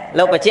កា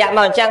លោកបញ្ជាក់ម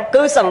កអញ្ចឹង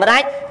គឺសម្រេ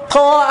ចធ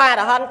ម៌អ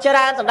រហន្តច្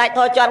រើនសម្រេចធ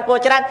ម៌ជាន់គួរ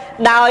ច្រើន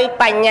ដោយ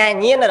បញ្ញា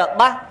ញាណរ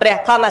បស់ព្រះ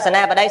ធម្មសេ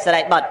នាបតីសិ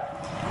រីបុត្រ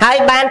ហើយ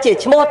បានជា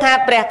ឈ្មោះថា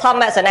ព្រះធម្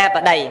មសេនាប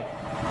តី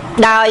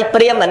ដោយ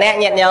ព្រាហ្មណ៍ម្នាក់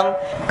ញាតិញោម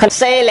ខ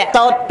សេល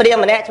តោតព្រាហ្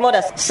មណ៍ម្នាក់ឈ្មោះ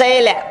ថាសេ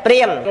លព្រា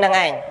ហ្មណ៍នឹង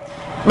ឯង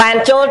បាន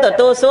ចូលទ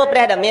ទួលសួរព្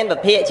រះដ៏មានព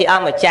ភាកជាអ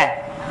ង្គម្ចាស់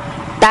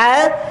តើ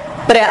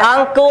ព្រះអ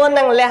ង្គគួរ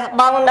នឹងលះ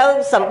បង់នៅ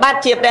សម្បត្តិ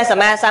ជាព្រះស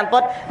ម្មាសម្ពុ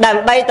ទ្ធដើ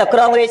ម្បីទៅគ្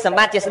រងរាជសម្ប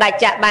ត្តិជាស្ដេច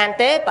ចក្របាន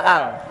ទេព្រះអ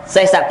ង្គ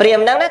សេសព្រាហ្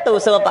មណ៍ហ្នឹងណាទូល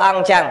សួរព្រះអង្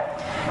គអញ្ចឹង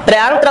ព្រះ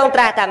អង្គទ្រង់ត្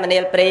រាស់តាមនា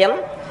លព្រាហ្មណ៍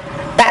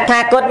តថា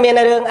គតមាន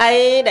រឿងអី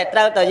ដែលត្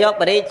រូវទៅយក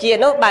បរិជា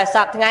នោះបើស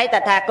ពថ្ងៃត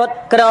ថាគត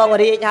គ្រង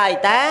រាជហើយ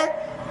តា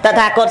ត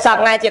ថាគតសព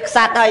ថ្ងៃជាក្ស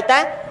ត្រហើយតា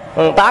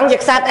ព្រះអង្គជា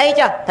ក្សត្រអី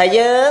ចុះថា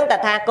យើងត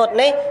ថាគត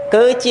នេះ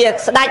គឺជា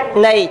ស្ដេច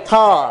នៃធ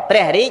ម៌ព្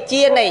រះរា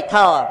ជានៃធ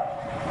ម៌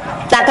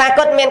តថាគ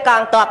តមានក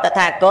ងទ័ពត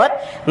ថាគត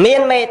មាន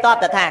មេទ័ព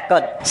តថាគ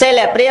តសេល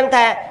ព្រាហ្មណ៍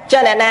ថា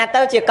ចុះអ្នកណា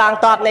ទៅជាកង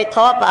ទ័ពនៃធ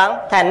ម៌ព្រះអង្គ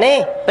ថានេះ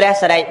ព្រះ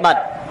សិរីបុត្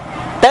រ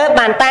ទើប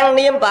បានតាំង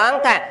នាមព្រះអង្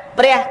គថា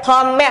ព្រះធ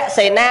ម្ម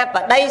សេនាប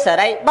តីសិ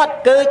រីបុត្រ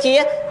គឺជា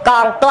ក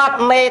ងទ័ព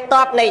មេ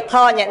ទ័ពនៃធ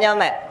ម៌ញាតិញោ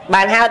ម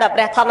បានហៅថាព្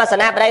រះធម្មសេ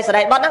នាបតីសិ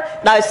រីបុត្រ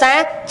ដោយសារ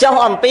ចុះ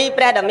អំពី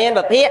ព្រះដ៏មាន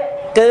ពភាក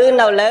គឺ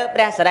នៅលើ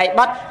ព្រះសិរី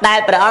បុត្រដែល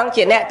ព្រះអង្គ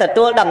ជាអ្នកទ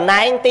ទួលតំ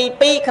ណែងទី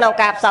2ក្នុង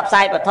ការផ្សព្វផ្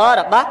សាយពធ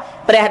របស់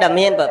ព្រះដ៏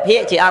មានពភាក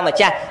ជាអង្គម្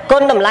ចាស់គុ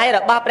ណតម្លៃរ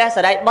បស់ព្រះ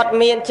សិរីបុត្រ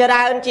មានច្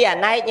រើនជាអ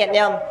នេកញាតិ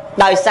ញោម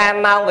ដោយសារ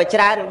ម៉ោងវាច្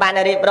រើនបាន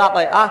រៀបរាប់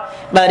ឲ្យអស់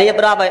បើរៀប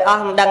រាប់ឲ្យអ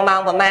ស់មិនដឹងម៉ោង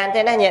ប្រហែល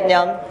ទេណាញាតិ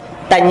ញោម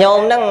តែញោម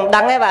នឹងមិន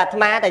ដឹងទេបាទអាត្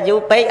មាតែយូរ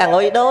ពេកអង្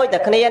គុយដូចតែ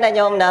គ្នាណា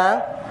ញោមណា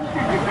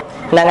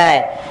ហ្នឹងហើយ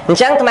អញ្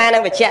ចឹងអាត្មានឹ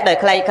ងបញ្ជាក់ដោយ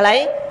ខ្លី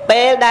ៗ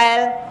ពេលដែល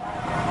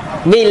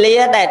វិលា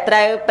ដែលត្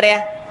រូវព្រះ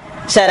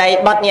សិរី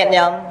បុត្រញាតិ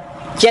ញោម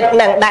ចិត្ត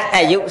នឹងដាក់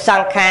អាយុស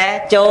ង្ខារ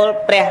ចូល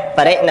ព្រះប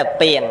រិនិ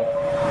ព្វាន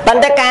ប៉ុ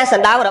ន្តែការស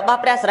ណ្ដោរបស់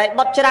ព្រះសិរី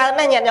បុត្រច្រើន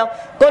ណាស់ញាតិញោម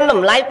គុណត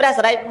ម្លៃព្រះ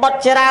សិរីបុត្រ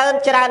ច្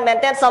រើនមែន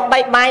ទែនសំបី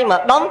បាយមួ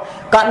យដុំ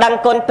ក៏ដឹង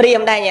គុណព្រាហ្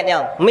មណ៍ដែរញាតិញោ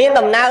មមាន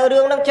ដំណើររឿ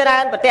ងនឹងច្រើ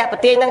នប្រតិប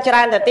ត្តិនឹងច្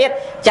រើនទៅទៀត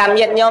ចាំ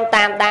ញាតិញោម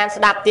តាមដាន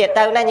ស្ដាប់ទៀត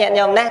ទៅណាញាតិ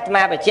ញោមណាអាត្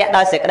មាបញ្ជាក់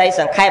ដោយសេចក្តី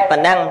សង្ខេបប៉ុ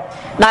ណ្ណឹង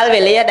ដល់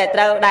វេលាដែល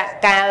ត្រូវដាក់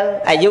កាល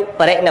អាយុ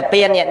បរិនិព្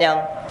វានញាតិញោម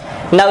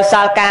នៅស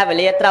ល់កាលវេ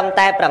លាត្រឹម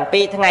តែ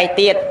7ថ្ងៃ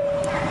ទៀត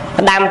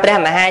ផ្ដាំព្រះ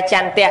មហាច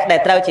ន្ទៈដែល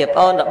ត្រូវជាប្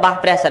អូនរបស់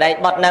ព្រះសិរី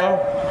បុត្រនឹង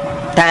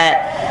ថា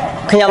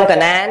ខ្ញុំក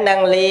ណានឹង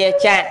លា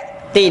ចាក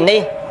ទីនេះ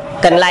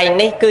កន្លែង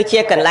នេះគឺជា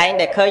កន្លែង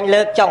ដែលឃើញ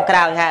លើកចុងក្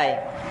រោយហើយ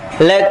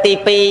លើកទី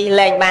2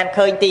លែងបាន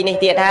ឃើញទីនេះ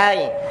ទៀតហើយ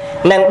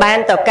នឹងបាន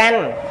ទៅកាន់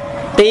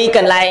ទីក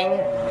ន្លែង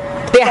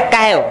ផ្ទះ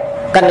កែវ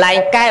កន្លែង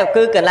កែវ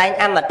គឺកន្លែង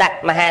អមតៈ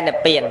មហានិ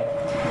ព្វាន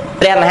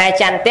ព្រះមហា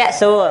ចន្ទៈ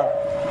សួរ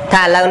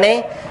ថាឥឡូវនេះ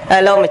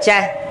លោកម្ចា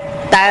ស់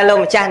តើលោក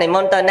ម្ចាស់និម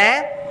ន្តទៅណា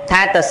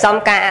ថាទៅសុំ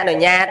ការអនុ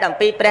ញ្ញាតអំ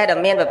ពីព្រះដ៏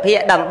មានពភាក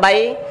ដើម្បី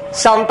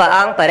សុំព្រះអ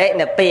ង្គបរិ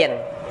និព្វាន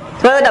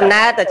ធ្វើដំ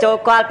ណើរទៅចូល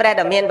គាល់ព្រះ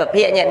ដ៏មានព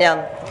ភាកញាតិញោម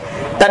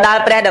ទៅដ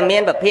ល់ព្រះដ៏មា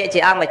នពភាកជា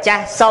អង្គម្ចា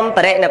ស់សុំប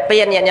រិនិព្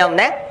វានញាតិញោម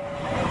ណា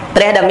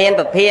ព្រះដ៏មាន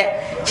ពភាក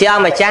ជាអ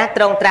ង្គម្ចាស់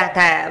ទ្រង់ត្រាស់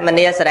ថាម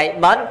នាសិរី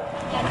បុត្រ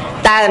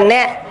តើអ្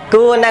នក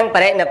គួរនឹងប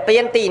រិនិព្វា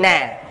នទីណា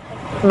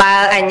បើ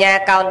អញ្ញា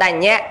កោណ្ឌ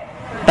ញ្ញៈ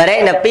បរិ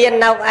និព្វាន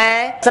នៅឯ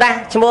ស្រះ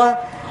ឈ្មោះ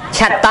ឆ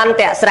តន្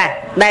តៈស្រះ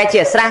ដែល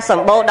ជាស្រះស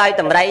ម្បូរដោយ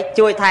តម្រៃ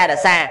ជួយថែរ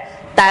ក្សា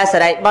តើសិ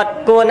រីបុត្រ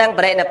គួរនឹងប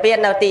រិនិព្វាន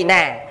នៅទី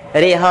ណា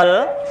រាហុល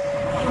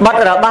បុត្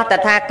ររបស់ត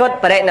ថាគត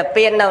បរិនិព្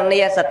វាននៅនា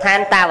ស្ថាន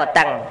តាវ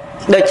តឹង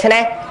ដូច្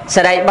នេះ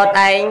សិរីបុត្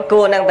រឯង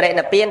គួរនឹងបរិ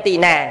និព្វានទី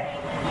ណា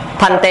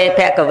ផន្តេភ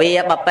គវី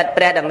បពិត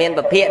ព្រះដ៏មានព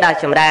ភាកដ៏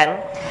ចម្រើន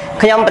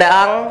ខ្ញុំព្រះអ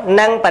ង្គ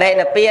នឹងបរិ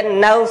និព្វាន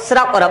នៅស្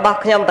រុករបស់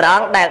ខ្ញុំព្រះអ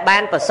ង្គដែលបា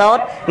នប្រសូត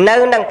នៅ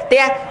នឹងផ្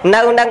ទះ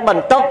នៅនឹងប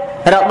ន្ទប់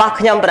របស់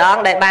ខ្ញុំព្រះអង្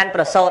គដែលបាន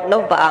ប្រសូត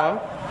នោះព្រះអង្គ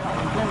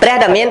ព្រះ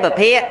ដ៏មានព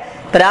ភាក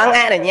ព្រះអង្គ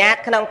អនុញ្ញាត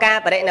ក្នុងការ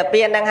បរិនិព្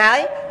វាននឹងហើយ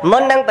មុ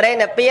ននឹងបរិ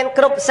និព្វាន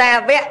គ្រប់សា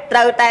វកត្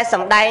រូវតែស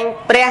ម្ដែង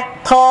ព្រះ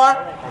ធម៌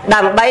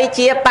ដើម្បី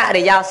ជាប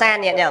រិយោសា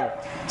ញាតិញោម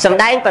សម្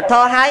ដែងពធ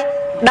ហើយ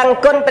ដឹង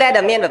គុណព្រះ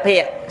ដ៏មានពភា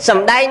កស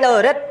ម្ដែងនៅ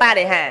រិទ្ធប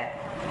រិហា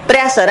ព្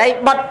រះសិរី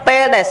បុត្រពេ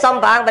លដែលសុំ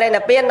ព្រះអង្គបរិនិ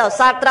ព្វាននៅ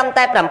សល់ត្រឹម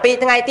តែ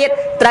7ថ្ងៃទៀត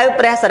ត្រូវ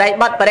ព្រះសិរី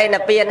បុត្របរិនិ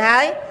ព្វានហើ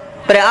យ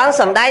ព្រះអង្គ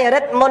សម្ដែងរិ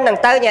ទ្ធមុននឹង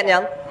ទៅញាតិញោ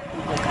ម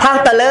ហោះ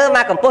ទៅលើម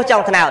កកម្ពស់ចុ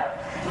ងខ្នោត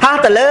ហោះ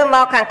ទៅលើម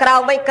កខាងក្រោម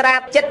វិញក្រាប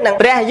ចិត្តនឹង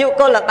ព្រះយុ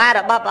គលបារ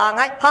បស់ព្រះអង្គ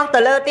ហើយហោះទៅ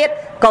លើទៀត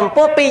កម្ព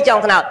ស់2ចុង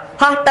ថ្នោត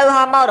ហោះទៅ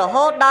ហោះមករ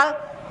ហូតដល់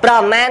ប្រ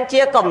មាណ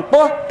ជាកម្ព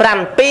ស់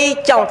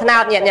7ចុងថ្នោ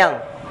តញាតិញោម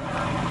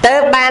ទៅ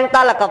បានត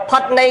លកផុ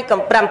តនៃ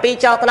កំ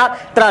7ចោតណោ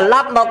ត្រឡ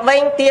ប់មកវិ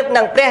ញទៀប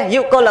នឹងព្រះ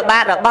យុគលបា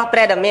ទរបស់ព្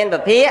រះដ៏មានព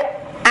ភា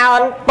អោ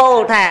នពោល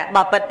ថាប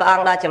បិទ្ធព្រះអ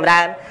ង្គដ៏ចម្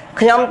រើន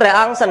ខ្ញុំព្រះ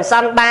អង្គសន្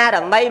សំបារ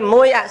មី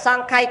មួយអស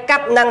ង្ខ័យកា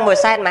ប់និង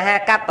1សែនមហា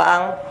កាប់ព្រះអ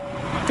ង្គ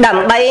ដើ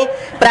ម្បី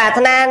ប្រា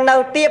ថ្នានៅ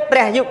ទៀបព្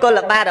រះយុគល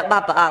បាទរប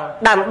ស់ព្រះអង្គ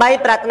ដើម្បី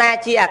ប្រាថ្នា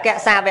ជាអគ្គ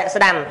សាវក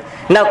ស្ដាំ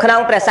នៅក្នុង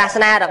ព្រះសាស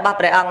នារបស់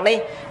ព្រះអង្គនេះ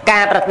កា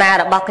រប្រាថ្នា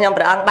របស់ខ្ញុំ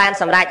ព្រះអង្គបាន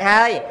សម្រេច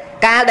ហើយ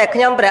កាលដែលខ្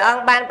ញុំព្រះអង្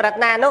គបានប្រា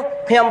ថ្នានោះ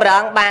ខ្ញុំព្រះ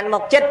អង្គបានម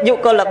កចិត្តយុ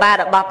គលបាទ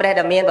របស់ព្រះ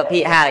ដ៏មានព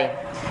ភាហើយ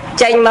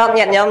ចេញមក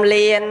ញាតិញោម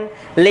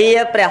លា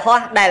ព្រះហស្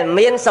ថដែល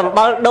មានសម្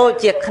បុរដូច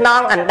ជាខ្ន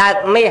ងអណ្ដើក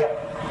មាស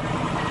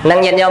នឹង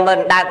ញាតិញោមមើល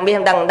អណ្ដើកមាស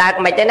មិនដឹងអណ្ដើក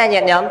មិនទេណាញា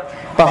តិញោម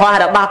ព្រះហស្ថ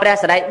របស់ព្រះ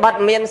សិរីបុត្រ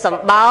មានស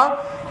ម្បុរ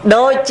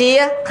ដូចជា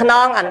ខ្ន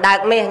ងអណ្ដើក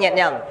មាសញាតិ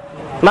ញោម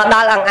មកដ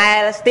ល់អង្អែ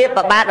លស្ទាប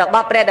ប្របាទរប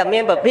ស់ព្រះដ៏មា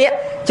នពភា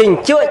ជញ្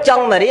ជក់ចុង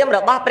ម្រាមរ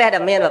បស់ព្រះ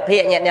ដ៏មានពភា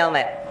ញាតិញោម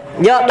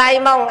យកដៃ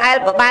មកអង្អែល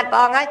ប្របាទព្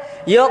រះអង្គហើយ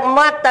យក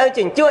មាត់ទៅជ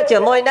ញ្ជក់ជា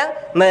មួយនឹង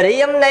ម្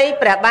រាមនៃ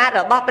ព្រះបាទ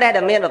របស់ព្រះ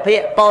ដ៏មានពភា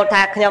ពោល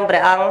ថាខ្ញុំព្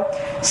រះអង្គ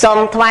សូម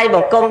ថ្វាយប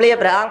ង្គំលា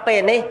ព្រះអង្គពេល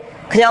នេះ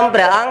ខ្ញុំ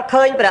ព្រះអង្គ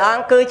ឃើញព្រះអ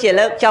ង្គគឺជា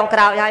លើកចុងក្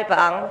រោយហើយព្រះ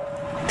អង្គ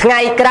ថ្ងៃ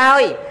ក្រោ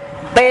យ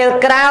ពេល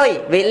ក្រោយ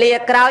វេលា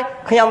ក្រោយ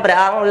ខ្ញុំព្រះ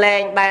អង្គលែ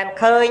ងបាន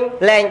ឃើញ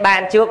លែងបា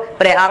នជួប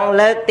ព្រះអង្គ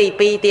លើកទី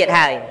2ទៀត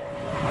ហើយ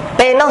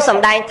ពេលនោះសំ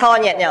ដែងធ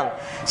ម៌ញាតិញោម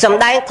សំ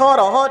ដែងធម៌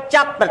រហូតច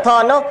ប់ប្រធរ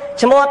នោះ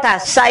ឈ្មោះថា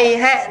សី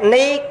ហ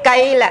នីកៃ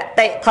ល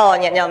តិធម៌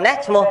ញាតិញោមណា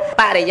ឈ្មោះ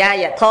បរិយា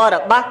យធម៌រ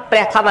បស់ព្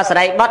រះធម្មស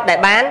រីបុត្រដែល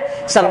បាន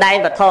សំដែង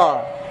ពធ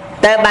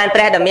ទៅបានព្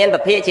រះដ៏មានព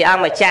ភាជាអង្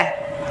គម្ចាស់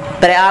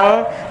ព្រះអង្គ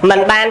មិន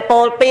បានពោ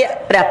លពាក្យ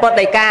ព្រះពុទ្ធ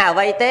ដីកាអ្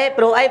វីទេ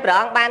ព្រោះអីព្រះ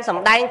អង្គបានសំ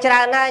ដែងច្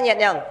រើនហើយញា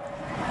តិញោម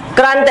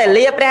គ្រាន់តែ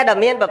លាព្រះដ៏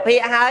មានពភា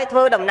ហើយធ្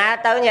វើដំណើរ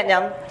ទៅញាតិញោ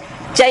ម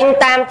ចេញ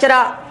តាមច្រ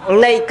ក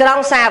នៃក្រុង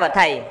សាវត្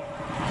ថី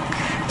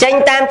ចេញ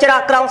តាមច្រក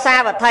ក្រុងសា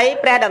វត្ថី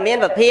ព្រះដ៏មាន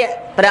ពភា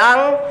ព្រះអ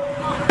ង្គ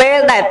ពេល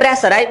ដែលព្រះ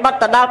សិរីបុត្រ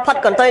ទៅដល់ផុត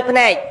កន្ទុយភ្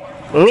នែក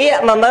ងាក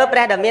មកមើលព្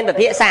រះដ៏មានព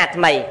ភាសា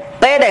ថ្មី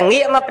ពេលដែល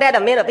ងាកមកព្រះ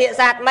ដ៏មានពភា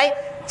សាថ្មី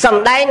សំ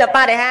ដែងនៅប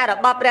រិហាររ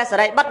បស់ព្រះសិ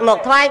រីបុត្រមក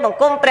ថ្វាយបង្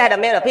គំព្រះដ៏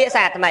មានពភា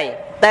សាថ្មី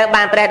ទៅ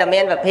បានព្រះដ៏មា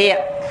នពភា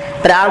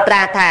ព្រះអង្គត្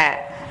រាស់ថា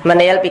ម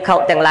នាលភិក្ខុ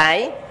ទាំងឡាយ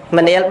ម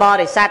នាលប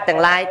រិស័ទទាំង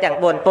ឡាយទាំង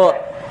4ពួក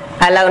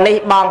ឥឡូវនេះ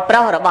បងប្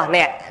រុសរបស់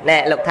អ្នកណែ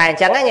លោកថៃអ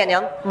ញ្ចឹងណាញាតិញោ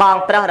មបង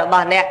ប្រុសរប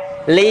ស់អ្នក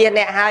លា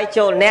អ្នកហើយ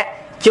ចូលអ្នក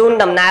ជូន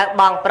ដំណើរ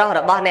បងប្រុសរ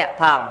បស់អ្នក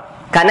ផង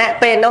ខណៈ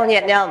ពេលនោះញា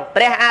តិញោម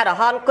ព្រះអរ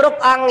ហន្តគ្រប់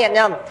អង្គញាតិ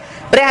ញោម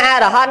ព្រះអ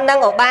រហន្តនិង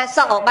ឧបាស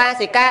កឧបា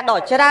សិកាដ៏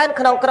ច្រើន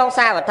ក្នុងក្រុង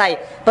សាវត្ថី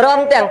ព្រម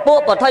ទាំងពួក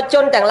ពុទ្ធជ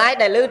នទាំងឡាយ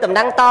ដែលឮដំ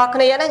ណឹងតគ្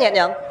នាណាញាតិ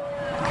ញោម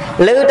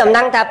ឮដំ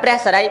ណឹងថាព្រះ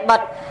សិរីបុ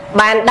ត្រ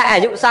បានដាក់អា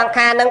យុសង្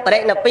ខារនិងបរិ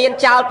និព្វាន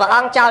ចោលព្រះអ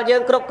ង្គចោលយើ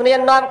ងគ្រប់គ្នា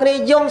នាំគ្នា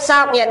យំសោ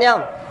កញាតិញោម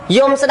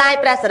យំស្ដាយ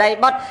ព្រះសិរី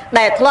បុត្រ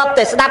ដែលធ្លាប់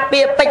តែស្ដាប់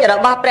ពាក្យពេចន៍រ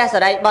បស់ព្រះសិ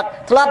រីបុត្រ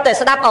ធ្លាប់តែ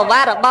ស្ដាប់ឱវា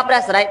ទរបស់ព្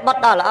រះសិរីបុត្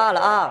រដ៏ល្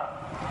អ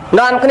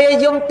នាំគ្នា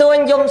យំទួញ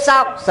យំសោ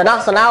កស្នោក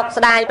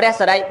ស្ដាយព្រះ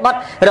សិរីបុត្រ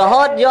រ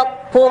ហូតយក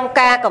ភូមិ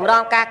ការកម្រ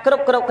ងការគ្រ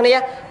ប់គ្នា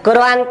គ្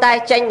រាន់តែ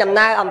ចេញដំ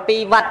ណើរអំពី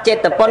វត្តចេ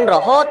តពុនរ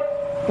ហូត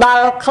ដ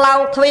ល់ខ្លោង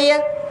ទ្វារ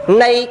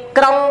នៃ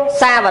ក្រុង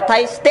សាវត្ថី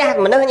ស្ទះ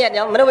មនុស្សញាតិ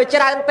ញោមមនុស្សវា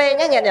ច្រើនពេក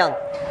ណាញាតិញោម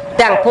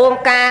ទាំងភូមិ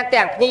ការ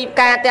ទាំងភ្ញី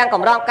ការទាំងក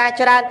ម្រងការ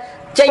ច្រើន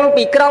ចេញ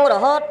ពីក្រុងរ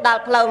ហូតដ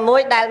ល់ផ្លូវមួ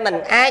យដែលមិន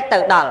អាចទៅ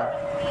ដល់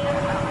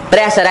ព្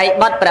រះសិរី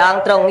បុត្រព្រះអ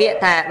ង្គទ្រង់ងាក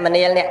ថាម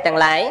នាលអ្នកទាំង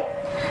ឡាយ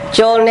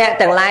ចូលអ្នក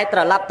ទាំងឡាយត្រ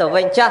ឡប់ទៅ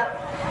វិញចុះ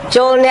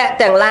ចូលអ្នក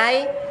ទាំងឡាយ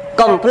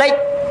កុំភ្លេច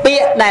ពា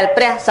ក្យដែល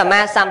ព្រះសម្មា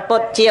សម្ពុ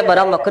ទ្ធជាប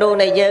រមគ្រូ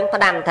នៃយើង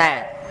ផ្ដាំថា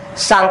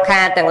សង្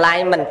ខារទាំងឡាយ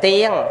មិនទៀ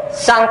ង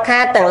សង្ខា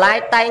រទាំងឡាយ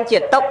តែងជា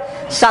ទុក្ខ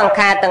សង្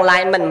ខារទាំងឡា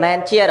យមិនមែន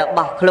ជារប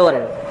ស់ខ្លួន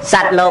ស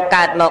ត្វលោក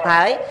កើតមក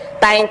ហើយ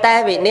តែងតែ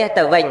វិនិច្ឆ័យ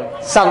ទៅវិញ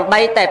សំបី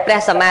តែព្រះ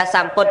សម្មាស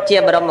ម្ពុទ្ធជា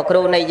បរមគ្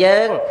រូនៃយើ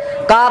ង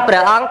ក៏ព្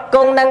រះអង្គគ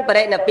ង់នឹងប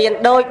រិនិព្វាន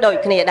ដូច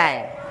គ្នាដែរ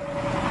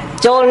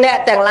ចូលអ្នក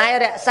ទាំងឡាយ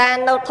រក្សា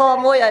នៅធម៌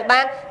មួយឲ្យ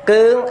បាន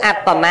គឺអ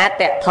បមាទ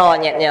ធម៌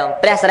ញាតិញោម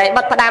ព្រះសិរី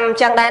បុត្រផ្ដាំអញ្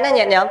ចឹងដែរណា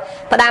ញាតិញោម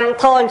ផ្ដាំ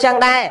ធម៌អញ្ចឹង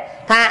ដែរ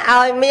ថា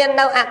ឲ្យមាន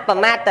នៅអប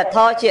មាទធ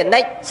ម៌ជានិ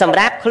ច្ចសម្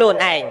រាប់ខ្លួន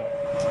ឯង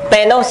ពេ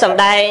លនោះសម្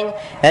ដែង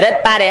រិទ្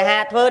ធបរិហា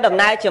ធ្វើដំ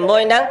ណើរជាមួ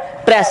យនឹង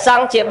ព្រះស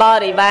ង្ឃជាប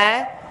រិវារ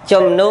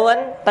ចំនួន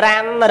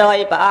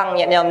500ព្រះអង្គ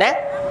ញាតិញោមណា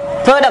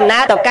ធ្វើដំណើ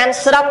រទៅកាន់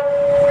ស្រុក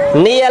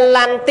នីឡ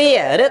ន្ទា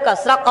ឬក៏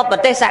ស្រុកឧប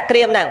ទេសក្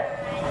រៀមហ្នឹង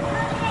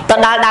ទៅ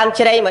ដល់ដើម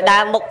ជ្រៃមួយដើ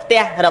មមុខផ្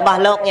ទះរបស់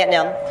លោកញាតិ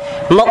ញោម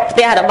មុខផ្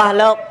ទះរបស់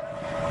លោក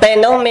ពេល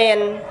នោះមាន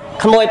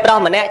ក្មួយប្រុស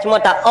ម្នាក់ឈ្មោះ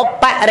ថាឧ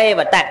បរេ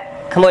វតៈ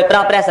ក្មួយប្រុ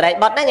សព្រះសិរី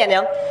បុត្រណាញាតិ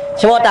ញោម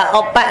ឈ្មោះថា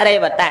ឧបរេ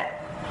វតៈ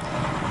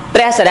ព្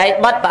រះសិរី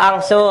បុត្រព្រះអ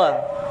ង្គសួរ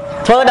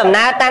ធ្វើដំ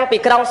ណើរតាំងពី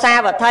ក្រុងសា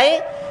វត្ថី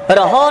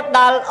រហូត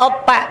ដល់ឧ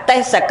បទេ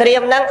សក្រៀ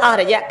មនឹងអស់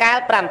រយៈកាល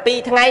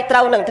7ថ្ងៃត្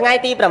រូវនឹងថ្ងៃ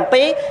ទី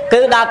7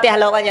គឺដល់ផ្ទះ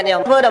លោកញាតិញោ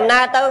មធ្វើដំណើ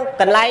រទៅ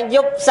កន្លែងយ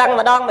ប់សឹង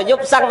ម្ដងមកយ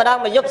ប់សឹងម្ដង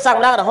មកយប់សឹង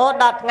ម្ដងរហូត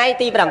ដល់ថ្ងៃ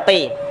ទី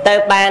7ទៅ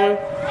បាន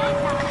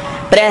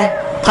ព្រះ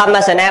ធម្ម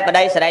សេនាប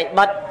តីសិរី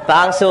បុត្រព្រះ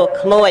អង្គសួរ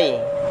ក្មួយ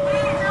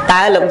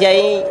តើលោកយាយ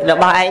រ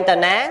បស់ឯងទៅ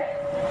ណា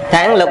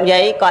ខាងលោកយា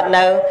យគាត់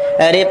នៅ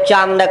រៀប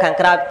ចំនៅខាង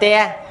ក្រោយផ្ទះ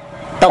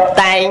តុប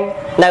តែង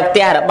នៅផ្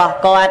ទះរបស់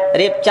គាត់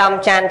រៀបចំ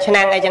ចានឆ្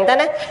នាំងអីចឹងទៅ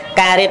ណា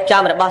ការរៀប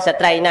ចំរបស់ស្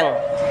ត្រីហ្នឹង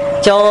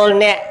ចូល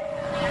អ្នក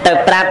ទៅ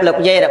ប្រាប់លោក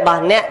យាយរបស់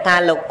អ្នកថា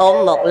លោកអ៊ំ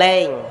មកលេ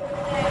ង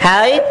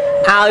ហើយ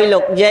ឲ្យលោ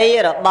កយាយ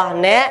របស់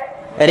អ្នក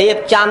រៀប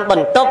ចំប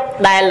ន្ទប់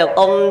ដែលលោក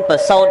អ៊ំប្រ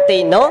សូតទី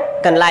នោះ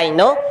កន្លែង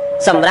នោះ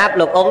សម្រាប់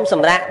លោកអ៊ំស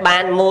ម្រាប់បា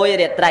នមួយ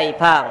រាត្រី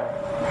ផង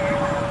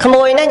ក្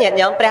មួយណាញាតិ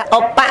ញោមព្រះឧ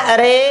ប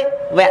រេ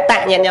វ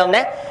តៈញាតិញោម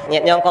ណាញា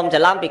តិញោមកុំច្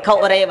រឡំភិក្ខុ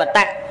រេវ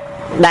តៈ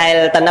ដែល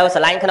ទៅនៅស្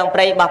រឡាញ់ក្នុងព្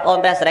រៃរបស់បងប្អូន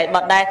ព្រះសិរីបុ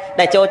ត្រដែរ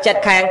ដែលចូលចិត្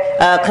តខាង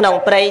ក្នុង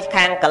ព្រៃ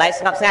ខាងកន្លែង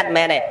ស្ងប់ស្ងាត់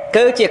មែនទេ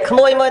គឺជាក្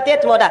មួយមួយទៀត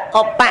ឈ្មោះថា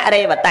ឧប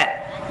រេវតៈ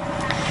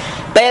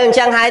ពេលអញ្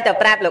ចឹងហើយទៅ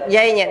ប្រាប់លោក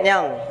យាយញាតិញោ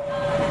ម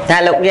ថា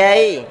លោកយា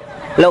យ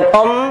លោក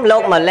អ៊ំលោ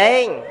កមកលេ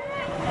ង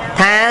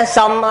ថា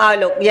សុំឲ្យ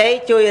លោកយាយ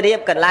ជួយរៀប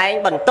កន្លែង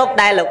បន្ទប់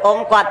ដែលលោកអ៊ំ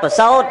គាត់ប្រ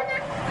សូត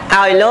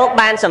ឲ្យលោក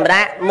បានសម្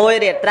រាកមួយ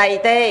រាត្រី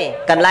ទេ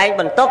កន្លែង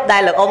បន្ទប់ដែ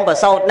លលោកអ៊ំប្រ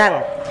សូតហ្នឹង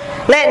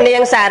អ្នកនា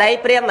ងសារី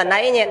ព្រាហ្មណី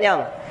ញាតិញោម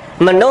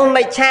មនុស្ស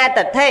មិច្ឆា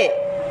ទិដ្ឋិ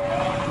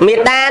មេ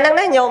ដាហ្នឹង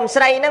ណាញោម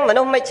ស្រីហ្នឹងម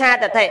នុស្សមិច្ឆា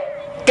ទិដ្ឋិ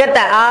គិត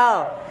តែ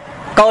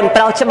កូន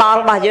ប្រុសច្បង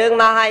របស់យើង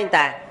មកហើយ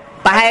តា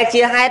ប្រហែល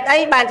ជាហេតុអី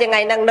បានជាថ្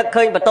ងៃហ្នឹងនឹក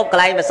ឃើញបន្ទប់ក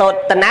ន្លែងប្រសូត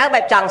តើណាបែ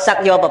បចង់សឹក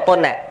យកប្រពន្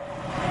ធណា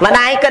ម្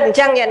ដាយគិតអញ្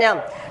ចឹងញាតិញោម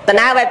តើ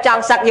ណាបែបច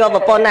ង់សឹកយក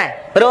ប្រពន្ធណា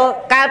ព្រោះ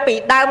កាលពី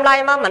ដើមឡើយ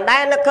មកមិនដែ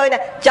លនឹកឃើញថា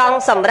ចង់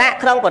សម្រាក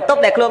ក្នុងបន្ទប់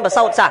ដែលខ្លួនប្រ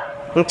សូតសោះ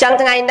អញ្ចឹង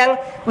ថ្ងៃហ្នឹង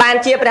បាន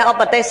ជាព្រះឧ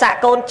បទេសៈ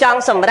កូនចង់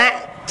សម្រាក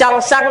ចង់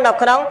សឹងនៅ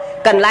ក្នុង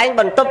កន្លែង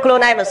បន្ទប់ខ្លួ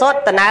នឯងប្រសូត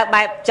តើណា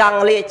បែបចង់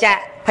លាចាក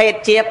ភេទ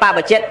ជាបព្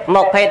វជិតម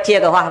កភេទជា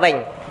កុហកវិញ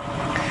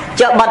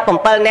ចុះបាត់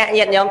7នាក់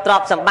ញាតិញោមទ្រ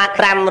ព្យសម្បត្តិ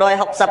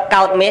560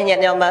កោដមាសញា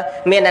តិញោមមើល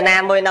មាននរណា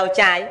មួយនៅ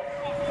ចាយ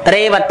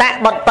រេវតៈ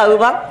បាត់ពៅ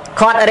ផង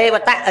ខាត់រេវ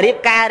តៈរៀប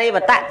ការរេវ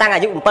តៈតាំងអា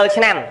យុ7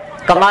ឆ្នាំ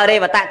កុំឲ្យរេ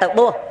វតៈទៅ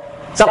បួស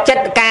សុកចិត្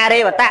តការរេ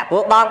វតៈព្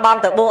រោះបង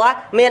ទៅបួសអត់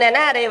មានឯ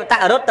ណារេវតៈ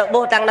រត់ទៅ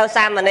បួសតាំងនៅ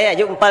សាមណេរអា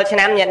យុ7ឆ្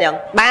នាំញាតិញោម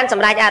បានស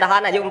ម្រេចអរហ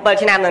ន្តអាយុ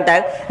7ឆ្នាំហ្នឹងទៅ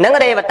នឹង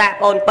រេវតៈ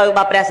ប្អូនពៅរប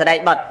ស់ព្រះសិរី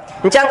បុត្រ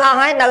អញ្ចឹងអស់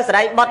ហើយនៅសិ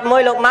រីបុត្រមួ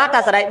យលោកមក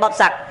ថាសិរីបុត្រ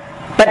សឹក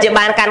ពិតជា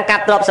បានកាន់កា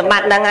ប់ទ្រព្យសម្ប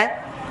ត្តិហ្នឹងហើយ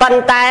ប៉ុ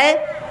ន្តែ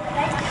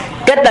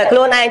គិតតែខ្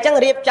លួនឯងអញ្ចឹង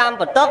រៀបចំ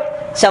បន្ទប់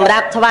សម្រា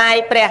ប់ថ្វាយ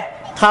ព្រះ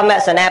ធម្ម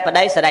សេនាប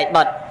តីសិរី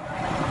បុត្រ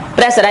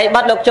ព្រះសិរីបុ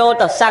ត្រលោកចូល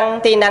ទៅសឹង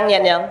ទីហ្នឹងញា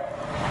តិញោម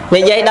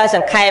និយាយដោយស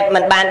ង្ខេបមិ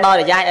នបានប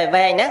រិយាយឲ្យ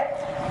វែងណា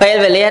ពេល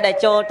វេលាដែល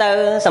ចូលទៅ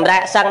សម្រា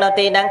ប់សឹងនៅ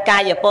ទីហ្នឹងកា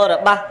យពលរ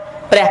បស់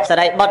ព្រះសិ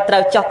រីបុត្រត្រូ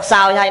វចុះខ្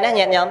សោយហើយណា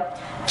ញាតិញោម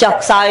ចុះ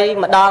ខ្សោយ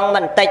ម្ដង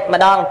មិនតិច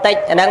ម្ដងបន្តិច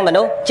អាហ្នឹងម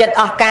នុស្សចិត្ត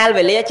អស់កាល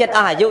វេលាចិត្តអ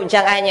ស់អាយុអញ្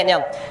ចឹងឯងញាតិញោ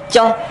ម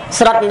ចុះ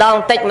ស្រុតម្ដង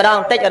បន្តិចម្ដង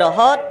បន្តិចរ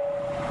ហូត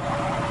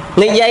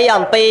និយាយ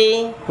អំពី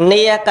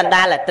នីកណ្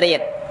ដាលត្រៀត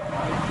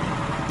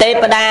ទេ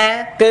វតា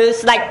គឺ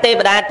ស្ដេចទេ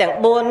វតាទាំង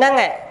4ហ្នឹង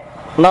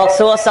មក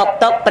សួរសុខ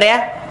ទុក្ខព្រះ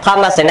ធ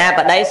ម្មសេនាប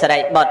តីសិរី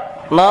បុត្រ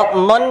មក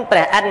មុនព្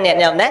រះឥន្ទញាតិ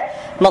ញោមណា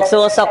មក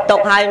សួរសុខទុ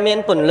ក្ខឲ្យមាន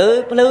ពន្លឺ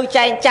ភ្លឺ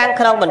ចែងចាំង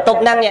ក្នុងបន្ទប់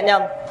ហ្នឹងញាតិញោ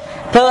ម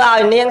ធ្វើឲ្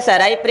យនាងសា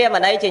រីព្រាហ្ម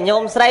ណីជាញោ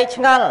មស្រី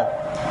ឆ្ងល់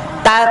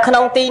តើក្នុ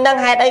ងទីហ្នឹង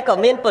ហេតុអីក៏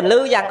មានពន្លឺ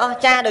យ៉ាងអស្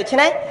ចារ្យដូច្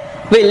នេះ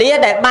វេលា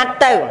ដែលបាត់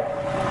ទៅ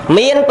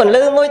មានពន្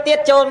លឺមួយទៀត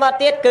ចូលមក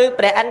ទៀតគឺ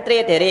ព្រះឥន្ទ្រា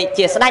ធិរាជ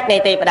ជាស្ដេចនៃ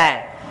ទេវតា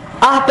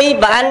អស់ពី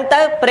ព្រះឥន្ទ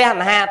ទៅព្រះម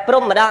ហាព្រ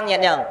ហ្មម្ដងញា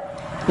តិញោម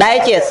ដែល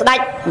ជាស្ដេច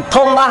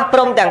ធំអស់ព្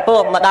រហ្មទាំងពួ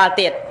ងមកដល់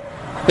ទៀត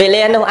វេ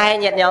លានោះឯង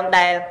ញាតិញោម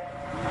ដែល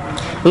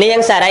នាង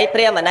សារីព្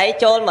រាហ្មណី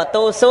ចូលមក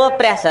ទូលសួរ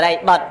ព្រះសិរី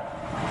បុត្រ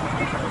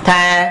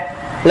ថា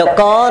លោក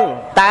កូន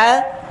តើ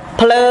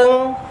ភ្លើង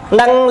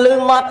នឹងលឺ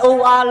មាត់អ៊ូ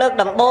អលើក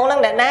ដំបងហ្នឹង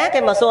អ្នកណាគេ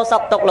មកសួរសុ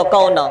ខទុក្ខលោក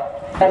កូននោះ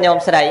ញោម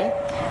ស្រី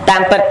តា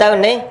មពិតទៅ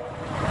នេះ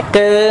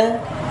គឺ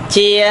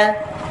ជា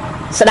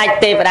ស្ដេច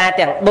ទេវតា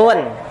ទាំង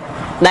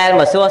4ដែល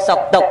មកសួរសុខ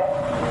ទុក្ខ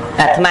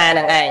អាត្មា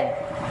នឹងឯង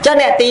ចុះ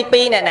អ្នកទី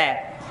2អ្នកណា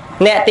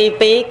អ្នកទី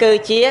2គឺ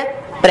ជា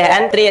ព្រះឥ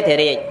ន្ទ្រាធិ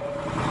រាជ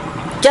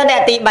ចុះអ្ន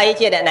កទី3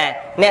ជាអ្នកណា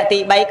អ្នកទី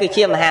3គឺ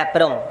ជាមហា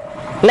ព្រហ្ម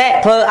អ្នក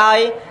ធ្វើឲ្យ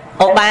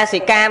ឧបាសិ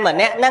កាម្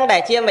នាក់ហ្នឹងដែ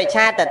លជាមិច្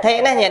ឆាទិដ្ឋិ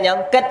ណាញាតិញោម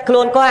គិតខ្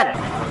លួនគាត់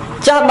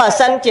ចុះបើ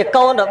សិនជា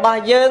កូនរបស់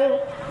យើង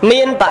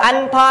មានប្រអិន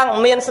ផង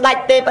មានស្ដេច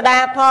ទេវតា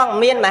ផង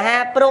មានមហា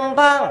ព្រហ្ម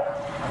ផង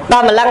ដ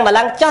ល់ម្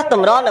លឹងចោះត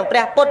ម្រាំនឹងព្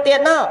រះពុទ្ធទៀត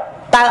ណោះ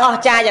តើអ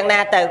ស្ចារ្យយ៉ាងណា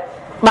ទៅ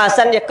បើ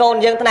សិនជាកូន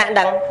យើងថ្នាក់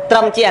ដឹងត្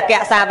រឹមជាអគ្គ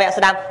សាវក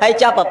ស្ដាប់ហើយ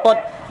ចោះព្រះពុទ្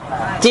ធ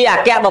ជាអ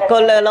គ្គបុគ្គ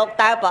លលើលោក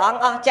តើព្រះអង្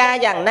គអស្ចារ្យ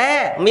យ៉ាងណា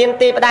មាន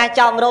ទេវតា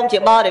ចោមរោមជា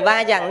បរិវា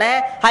រយ៉ាងណា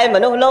ហើយម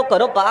នុស្សលោកគោ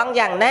រពព្រះអង្គ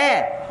យ៉ាងណា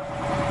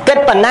គិត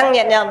ប៉ុណ្ណឹង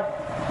ញាតិញោម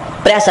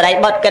ព្រះសិរី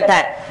បុត្រគិត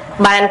ថា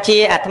បានជា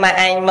អាត្មា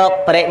ឯងមក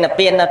បរិនិព្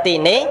វាននៅទី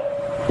នេះ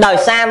ដោយ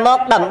សារមក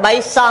ដើម្បី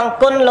សង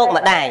គុណលោក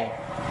ម្ដាយ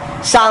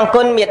សង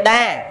គុណមេត្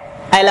តា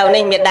ឥឡូវ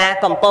នេះមេត្តា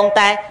កំពុង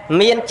តែ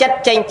មានចិត្ត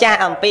ចេញចាស់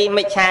អំពី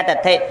មិច្ឆាទិ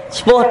ដ្ឋិ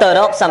ឆ្ពោះទៅ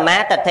រកសមា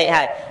ទិដ្ឋិ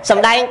ហើយសំ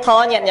ដែងធ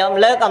ម៌ញាតិញោម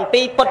លើកអំ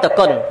ពីពុទ្ធ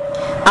គុណ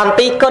អំ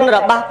ពីគុណរ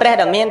បស់ព្រះ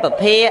ដ៏មានព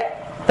ភាក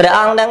ព្រះ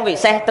អង្គនឹងវិ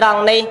សេសត្រ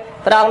ង់នេះ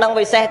ព្រះអង្គនឹង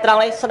វិសេសត្រង់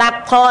នេះស្ដាប់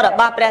ធម៌រ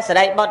បស់ព្រះសិ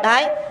រីបុត្រហើ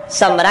យ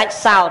សម្រេច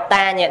សោ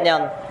តាញាតិញោ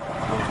ម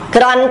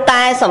គ្រាន់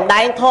តែសំ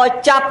ដែងធម៌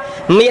ចប់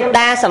មេត្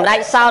តាសម្រេច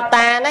សោ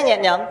តាណាញា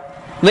តិញោម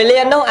វេលា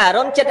នោះអ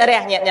រុណចិត្ត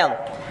រះញាតិញោម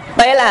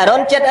ពេលអរុ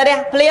ណចិត្តរះ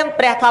ភ្លាម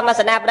ព្រះធម្ម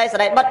សេនាបតីសិ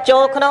រីបុត្រចូ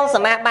លក្នុងស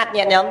មាបត្តិ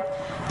ញាតិញោម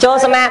ចូល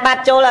សមាបត្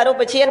តិចូលអរូ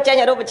បឈានចេញ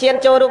អរូបឈាន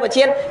ចូលរូប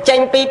ឈានចេញ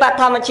ពីប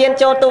ឋមឈាន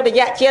ចូលទុតិ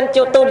យឈាន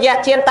ចូលទុតិយ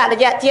ឈានតតិ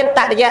យឈានត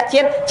តិយ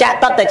ឈានច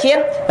តុតឈាន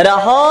រ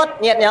ហូត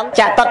ញាតិញោម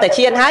ចតុត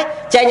ឈានហើយ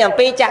ចេញអំ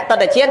ពីចតុ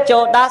តឈានចូ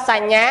លដល់ស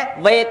ញ្ញា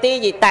វេទី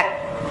យិតៈ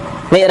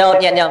និរោធ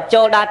ញាតិញោម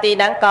ចូលដល់ទី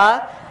ហ្នឹងក៏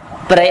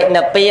បរិ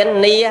ណិព្វាន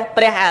នី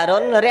ព្រះអរុ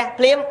ណរះ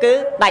ភ្លាមគឺ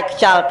ដាច់ខ្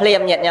យល់ភ្លា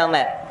មញាតិញោម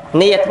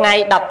នីថ្ងៃ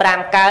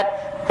15កើត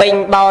ពេញ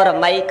បរ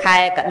មីខែ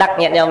កដឹក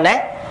ញាតិញោមណា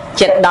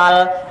ចិត្តដល់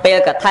ពេល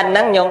កឋិនហ្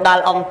នឹងញោមដ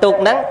ល់អុំទូក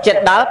ហ្នឹងចិត្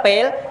តដល់ពេ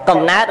លកំ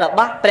ណើតរប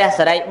ស់ព្រះ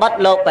សារីបុត្រ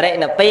លោកបរិ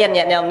ណិព្វាន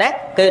ញាតិញោមណា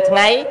គឺថ្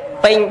ងៃ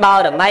ពេញប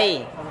រមី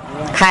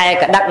ខែ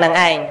កដឹកហ្នឹង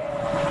ឯង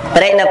ប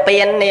រិណិព្វា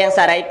ននាង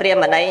សារីព្រា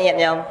ហ្មណីញាតិ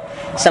ញោម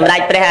សម្ដេច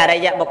ព្រះអរិ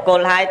យបុគ្គល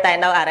ហើយតែ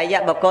នៅអរិយ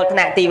បុគ្គលថ្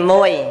នាក់ទី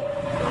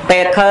1ពេ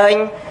លឃើញ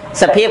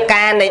សភាព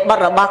ការនៃបុ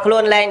ត្ររបស់ខ្លួ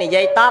នលែងនិ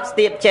យាយតបស្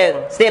ទាប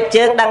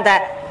ជើងដឹងថា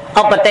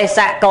ឧបទេ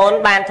សៈកូន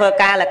បានធ្វើ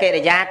ការលកិ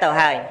រិយាទៅ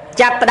ហើយ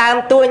ចាប់ផ្ដើម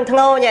ទួញធ្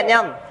ងោញាតិញោ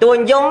មទួញ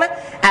យំ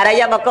អរិ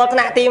យបុគ្គលថ្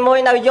នាក់ទី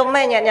1នៅយំ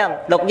ទេញាតិញោម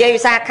លោកយាយ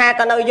វិសាខា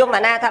ក៏នៅយំ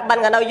អាណាថាបិ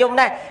ណ្ឌក៏នៅយំ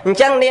ដែរអញ្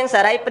ចឹងនាង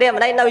សារីព្រាហ្ម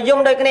ណីនៅយំ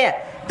ដូចគ្នា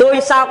ទួញ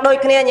សោកដូច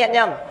គ្នាញាតិ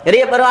ញោម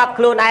រៀបរាប់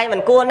ខ្លួនឯងមិ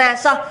នគួរណា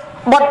សោះ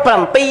បុត្រ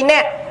7នា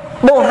ក់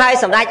បួសហើយ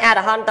សម្រេចអរ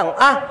ហន្តទាំង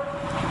អស់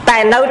តែ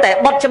នៅតែ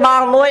បុតច្បង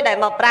មួយដែល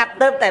មកប្រាប់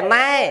ទៅតែ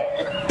ម៉ែ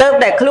ទៅ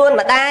តែខ្លួន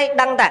ម្ដាយ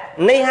ដឹងថា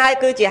នេះហើយ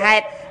គឺជាហេ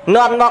តុ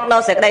នាំមកនៅ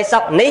សេចក្តីសុ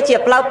ខនេះជា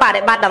ផ្លូវប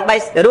ដិបត្តិដើម្បី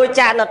រួច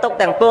ចាកនៅទុក្ខ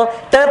ទាំងពួង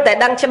ទៅតែ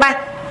ដឹងច្បាស់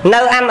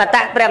នៅអម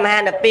តៈព្រះមហា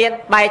និព្វាន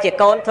បែរជា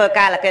កូនធ្វើ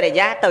ការលកិរិ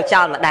យាទៅ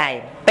ចោលម្ដាយ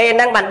ពេលហ្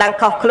នឹងបានដឹង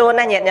ខុសខ្លួន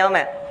ណាញាតិញោម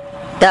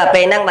តែ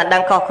ពេលហ្នឹងបានដឹ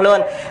ងខុសខ្លួន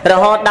រ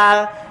ហូតដល់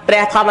ព្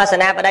រះធម្មសេ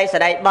នាបតីសា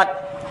រីបុត្រ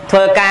ធ្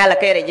វើការល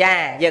កិរិយា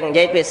យើងនិ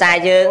យាយភាសា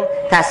យើង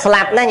ថាស្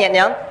លាប់ណាញាតិ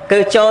ញោមគឺ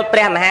ចូលព្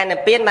រះមហានិ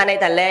ព្វានបានន័យ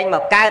ថាលែងម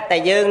កកើតតែ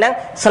យើងហ្នឹង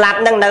ស្លាប់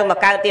នឹងនៅមក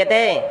កើតទៀត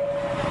ទេ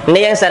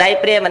នាងសារី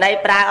ព្រាហ្មណី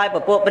ប្រើឲ្យព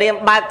ពួកព្រាហ្ម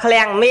ណ៍បើកឃ្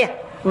លាំងមាស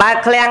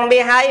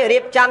ហើយរៀ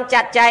បចំ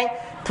ចាត់ចែង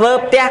ធ្វើ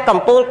ផ្ទះកំ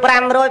ពូល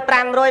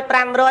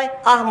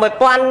500អស់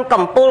1000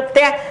កំពូលផ្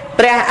ទះ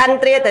ព្រះឥន្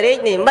ទ្រាធិរាជ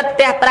និមិត្តផ្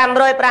ទះ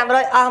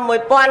500អស់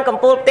1000កំ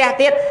ពូលផ្ទះ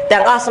ទៀត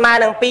ទាំងអស់ស្មើ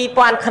នឹង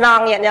2000ខ្នង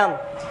ញាតិញោម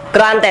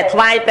គ្រាន់តែថ្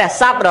វាយព្រះ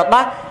សពរប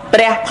ស់ព្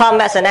រះធម្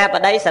មសេនាប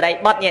តីសារី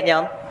បុត្រញាតិញោ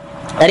ម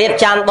រៀប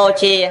ចំបូ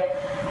ជា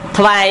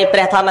ថ្វាយព្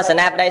រះធម្មសេ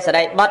នាបតីសា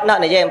រីបុត្រ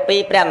និយាយអំពី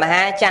ព្រះម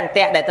ហាចន្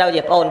ទៈដែលត្រូវ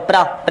ជាប្អូនប្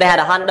រុសព្រះអ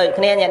រហន្តដូច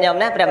គ្នាញាតិញោម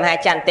ណាព្រះមហា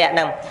ចន្ទៈហ្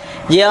នឹង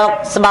យក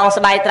ស្បង់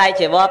ស្បៃត្រៃ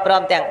ជីវរព្រ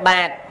មទាំង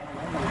បាត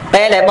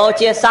ពេលដែលបូ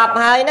ជាសព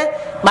ហើយណា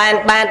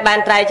បាន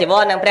ត្រៃជីវ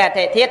រនិងព្រះអ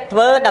ធិធាតុធ្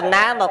វើដំ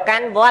ណើរមកកា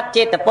ន់វត្ត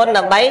ចេតពុន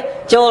ដើម្បី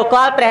ចូល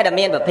គាល់ព្រះដ៏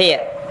មានពភា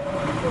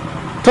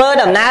ធ្វើ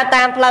ដំណើរ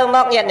តាមផ្លូវម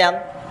កញាតិញោម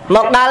ម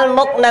កដល់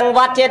មុខនឹងវ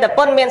ត្តចេត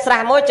ពុនមានស្រះ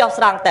មួយចុះ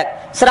ស្រង់ទឹ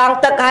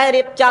កហើយ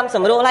រៀបចំស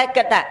ម្រួលឲ្យ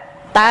គិតថា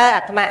តើ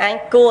អាត្មាអញ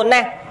គួរ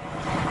ណាស់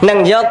នឹង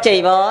យកចី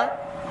វរ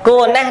គួ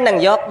រណាស់នឹង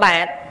យកបា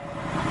ត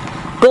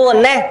គួរ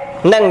ណាស់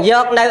នឹងយ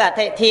កនៅអ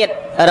ធិធាតុ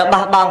រប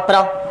ស់បងប្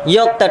រុសយ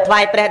កទៅថ្វា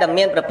យព្រះដ៏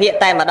មានពភា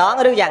តែម្ដង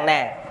ឬយ៉ាងណា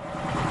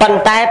ប៉ុន្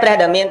តែព្រះ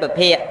ដ៏មានព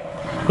ភា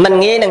មិន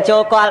ងាយនឹងចូ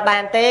លគាល់បា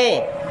នទេ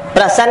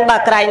ប្រសិនបើ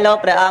ក្រែងលោក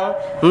ព្រះអង្គ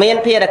មាន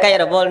ភារកិច្ច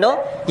រវល់នោះ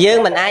យើង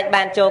មិនអាច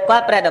បានចូលគា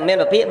ល់ព្រះដ៏មាន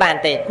ពភាបាន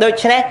ទេដូ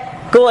ច្នេះ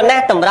គួរណា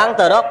ស់តម្រង់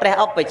ទៅរកព្រះ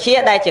ឧបជា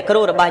ដែលជាគ្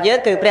រូរបស់យើង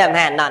គឺព្រះម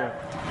ហាអនន្ត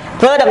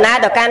ធ្វើដំណើរ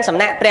ទៅកាន់សំ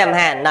ណាក់ព្រះម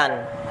ហាអនន្ត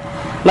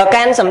មក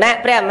កាន់សំណាក់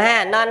ព្រះមហា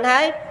អនន្តហើ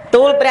យ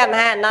ទូលព្រះម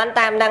ហាអនន្ត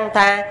តាមដឹង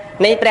ថា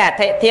នេះព្រះអ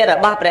ធិធាតុរ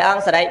បស់ព្រះអ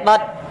ង្គសារីបុ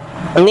ត្រ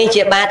នេះ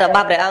ជាបាតរប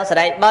ស់ព្រះអង្គសា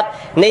រីបុត្រ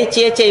នេះ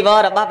ជាចីវរ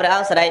របស់ព្រះអ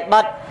ង្គសារីបុ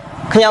ត្រ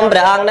ខ្ញុំព្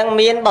រះអង្គនឹង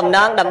មានបំណ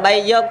ងដើម្បី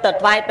យកទៅ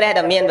ថ្វាយព្រះ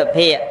ដ៏មានព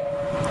ភា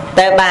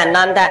តែបានអន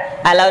ន្ត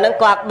ថាឥឡូវហ្នឹង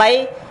គាត់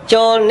3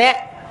ចូលអ្នក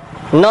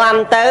នាំ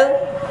ទៅ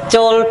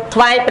ចូលថ្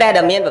វាយព្រះ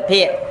ដ៏មានព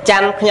ភា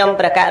ចាំខ្ញុំ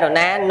ព្រះករុ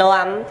ណា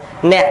នាំ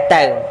អ្នក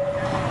ទៅ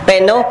ពេ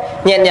លនោះ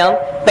ញាតិញោម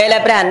ពេលដែ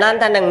លព្រះអនន្ត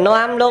ថានឹង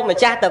នាំលោកម្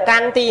ចាស់ទៅកា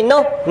ន់ទី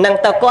នោះនឹង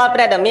ទៅគាល់ព្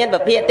រះដ៏មានព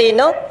ភាទី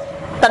នោះ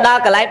ទៅដល់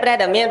កន្លែងព្រះ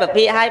ដ៏មានព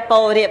ភាឲ្យពោ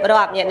រៀប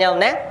រាប់ញាតិញោម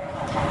ណា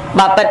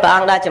បើពិតព្រះអ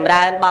ង្គដល់ចម្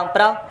រើនបង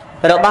ប្រុស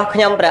របស់ខ្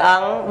ញុំព្រះអ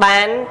ង្គបា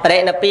នបរិ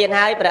និព្វាន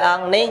ហើយព្រះអ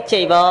ង្គនេះ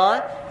ចីវរ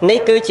នេះ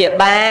គឺជា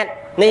បាត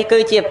នេះគឺ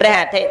ជាព្រះ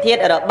អធិធាតុ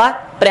របស់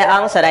ព្រះអ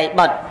ង្គសារី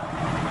បុត្រ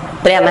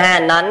ព្រះមហា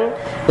អនន្ត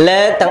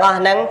លើកទាំងអស់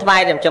ហ្នឹងថ្វា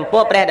យចំ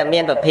ពោះព្រះដ៏មា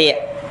នពភា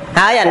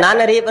ហើយអនន្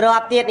តរៀបរា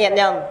ប់ទៀតញាតិ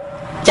ញោម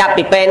ចាប់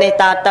ពីពេលនេះ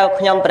តទៅ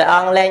ខ្ញុំព្រះអ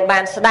ង្គលែងបា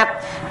នស្ដាប់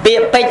ពា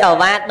ក្យពេចន៍អ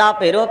វាទដ៏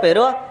ពិរោះ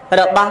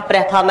របស់ព្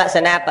រះធម្ម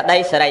សេនាបតី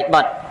សារី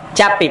បុត្រ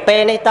ចាប់ពីពេ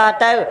លនេះត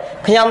ទៅ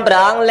ខ្ញុំព្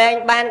រះអង្គលែង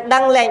បានដឹ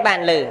ងលែងបាន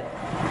ឮ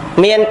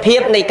មានភា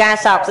ពនៃការ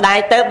សោកស្ដាយ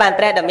ទៅបាន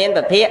ព្រះដ៏មានព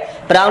ភា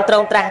ព្រះអង្គទ្រ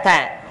ង់ត្រាស់ថា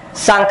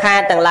សង្ខារ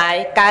ទាំងឡាយ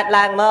កើត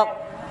ឡើងមក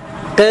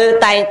គឺ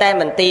តែងតែ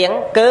មិនទៀង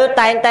គឺ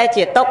តែងតែ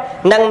ជាទុក្ខ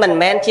និងមិន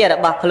មែនជារ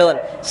បស់ខ្លួន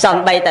សំ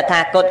បីតថា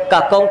គតក៏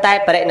គង់តែ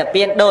បរិនិព្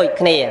វានដូច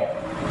គ្នា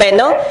ពេល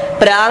នោះ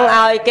ព្រះអង្គ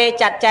ឲ្យគេ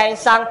ចាត់ចែង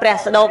សង់ព្រះ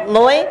ស្ដូប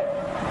មួយ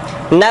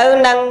នៅ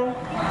នឹង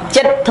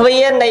ចិត្តទ្វា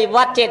រនៃវ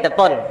ត្តចេត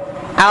ពុន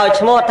ឲ្យ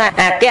ឈ្មោះថា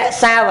អគ្គ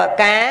សាវ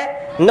កា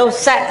នុ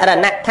សរ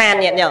ណដ្ឋាន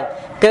ញាតិញោម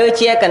គឺ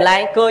ជាកន្លែ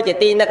ងគួរជា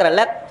ទីនឹករ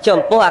លឹកចំ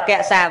ពោះអគ្គ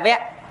សាវក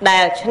ដែ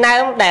លឆ្នើ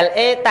មដែល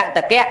អេតត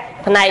កៈ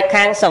ផ្នែក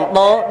ខាងសម្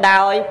បូរ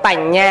ដោយប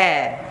ញ្ញា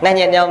ណា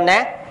ញាតិញោមណា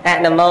អ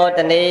នុមោទ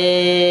នី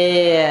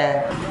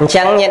អញ្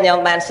ចឹងញាតិញោម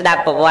បានស្ដា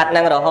ប់ប្រវត្តិ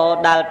នឹងរហូត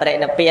ដល់បរិ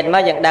និព្វានម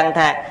កយើងដឹង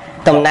ថា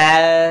ដំណើរ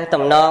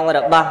ទំនងរ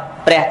បស់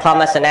ព្រះធម្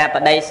មសេនាប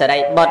តីសារី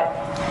បុត្រ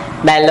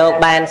ដែលលោក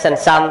បានស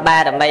ន្សំបា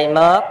រមីម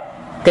ក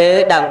គឺ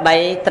ដើម្បី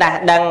ត្រាស់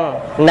ដឹង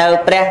នៅ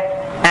ព្រះ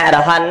អរ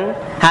ហន្ត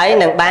ហើយ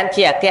នឹងបាន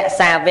ជាអគ្គ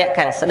សាវក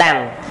ខាងស្ដាំ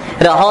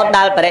រហូតដ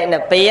ល់បរិនិ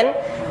ព្វាន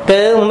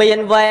គឺមាន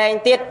វែង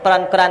ទៀតប្រ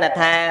ន់ក្រាន់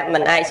ថាមិ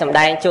នអាចសម្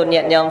ដែងជូន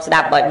ញាតិញោមស្ដា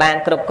ប់ឲ្យបាន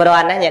គ្រប់គ្រា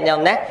ន់ណាញាតិញោ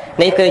មណា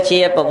នេះគឺជា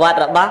ប្រវត្តិ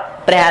របស់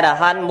ព្រះអរ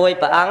ហន្តមួយ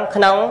ព្រះអង្គ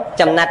ក្នុង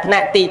ចំណាត់ថ្នា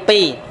ក់ទី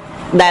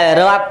2ដែល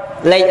រាប់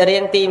លេខរៀ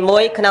ងទី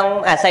1ក្នុង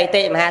អសី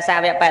តិមហាសា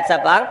វក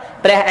80ព្រះអង្គ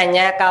ព្រះអញ្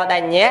ញាកោដ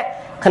ញ្ញៈ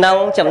ក្នុង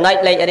ចំណុច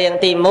លេខរៀង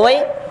ទី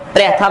1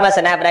ព្រះធម្ម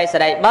សេនាបតីសិ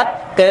រីបុត្រ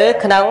គឺ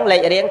ក្នុងលេ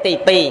ខរៀងទី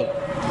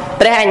2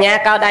ព្រះអញ្ញា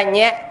កោដញ្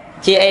ញៈ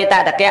ជាអេត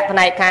តកៈផ្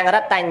នែកខាងរ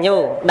តញ្ញូ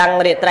ដឹង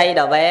រាត្រី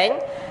ដ៏វែង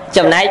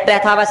ចំណែកព្រះ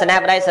ធម្មសេនា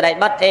បតីសិរី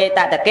បុត្រអេត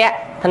តកៈ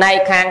ផ្នែក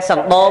ខាងស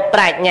ម្បូរប្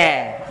រាជ្ញា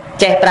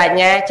ចេះប្រាជ្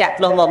ញាចាក់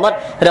ឆ្លុះមកមុត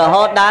រ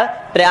ហូតដល់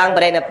ព្រះអង្គប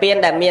រិនិព្វាន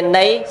ដែលមាន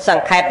ន័យស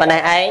ង្ខេបប៉ុណ្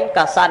ណេះឯង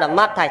ក៏សន្ម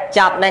តថាច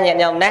ប់ណាស់ញាតិ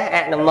ញោមណាអ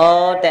នុមោ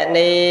ទ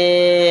នី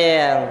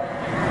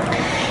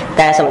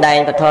ការសម្ដែង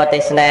ពធទេ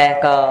សនា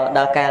ក៏ដ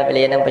ល់កាលវេ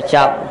លានឹងបញ្ច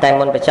ប់តែ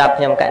មុនបញ្ចប់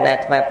ខ្ញុំកណា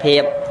ត់អាភិ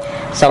ប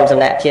សូមស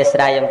ម្ដែងអធ្យាស្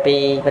រ័យអំពី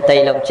បតី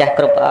លោកម្ចាស់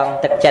គ្រប់អង្គ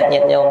ទឹកចិត្តញា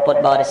តិញោមពុទ្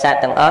ធបរិស័ទ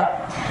ទាំងអស់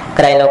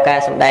ក្រែងលោកការ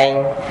សម្ដែង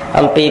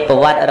អំពីប្រ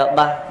វត្តិរប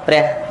ស់ព្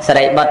រះសិ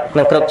រីបុត្រ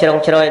មិនគ្រប់ជ្រុង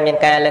ជ្រោយមាន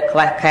ការលើកខ្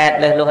វះខាត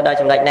លើសលួសដល់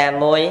ចំណុចណា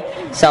មួយ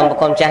សូមប្រ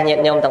គុណចាស់ញា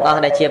តិញោមទាំងអស់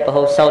ដែលជាព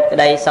ហុសោតក្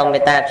តីសូមមេ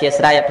ត្តាអធ្យា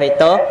ស្រ័យអភ័យ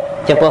ទោស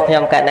ចំពោះខ្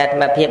ញុំកណាត់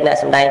អាភិបអ្នក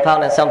សម្ដែងផង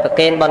និងសូមប្រ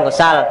គេនបុណ្យកុ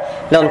សល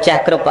លោកម្ចា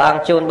ស់គ្រប់ព្រះអ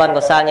ង្គជូនបុណ្យ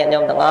កុសលញាតិញោ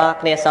មទាំងអស់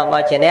គ្នាសូម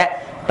ឲ្យជាអ្នក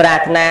ប្រា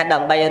ថ្នាដើ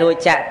ម្បីរួច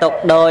ចាក់ទុក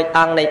ដោយអ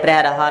ង្គនៃព្រះ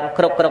អរហន្ត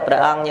គ្រប់ព្រះ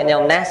អង្គញាតិញោ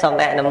មណាសូម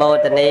អនុមោ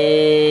ទនា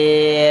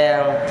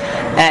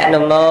អនុ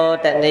មោ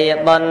ទនា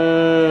បុណ្យ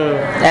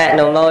អ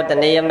នុមោទ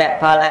នាមគ្គ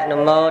ផលអនុ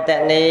មោទ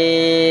នា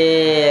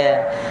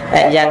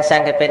យ៉ាងស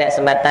ង្ឃពេអ្នកស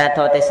មត្តាធ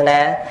ម៌ទេសនា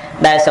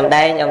ដែលសម្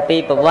ដែងអំពី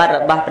ប្រវត្តិរ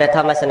បស់ព្រះធ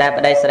ម្មសេនាប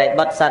តីសិរី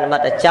បុត្រសន្ម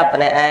តចប់ប៉ុ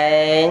ណ្ណេះឯ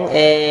ង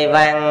អេ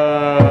វ៉ាំង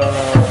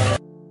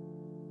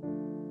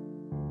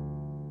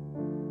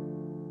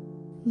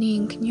នា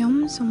ងខ្ញុំ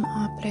សូមអ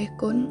រព្រ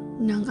គុណ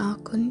និងអរ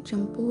គុណ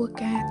ចំពោះ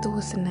ការទ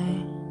ស្ស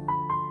នា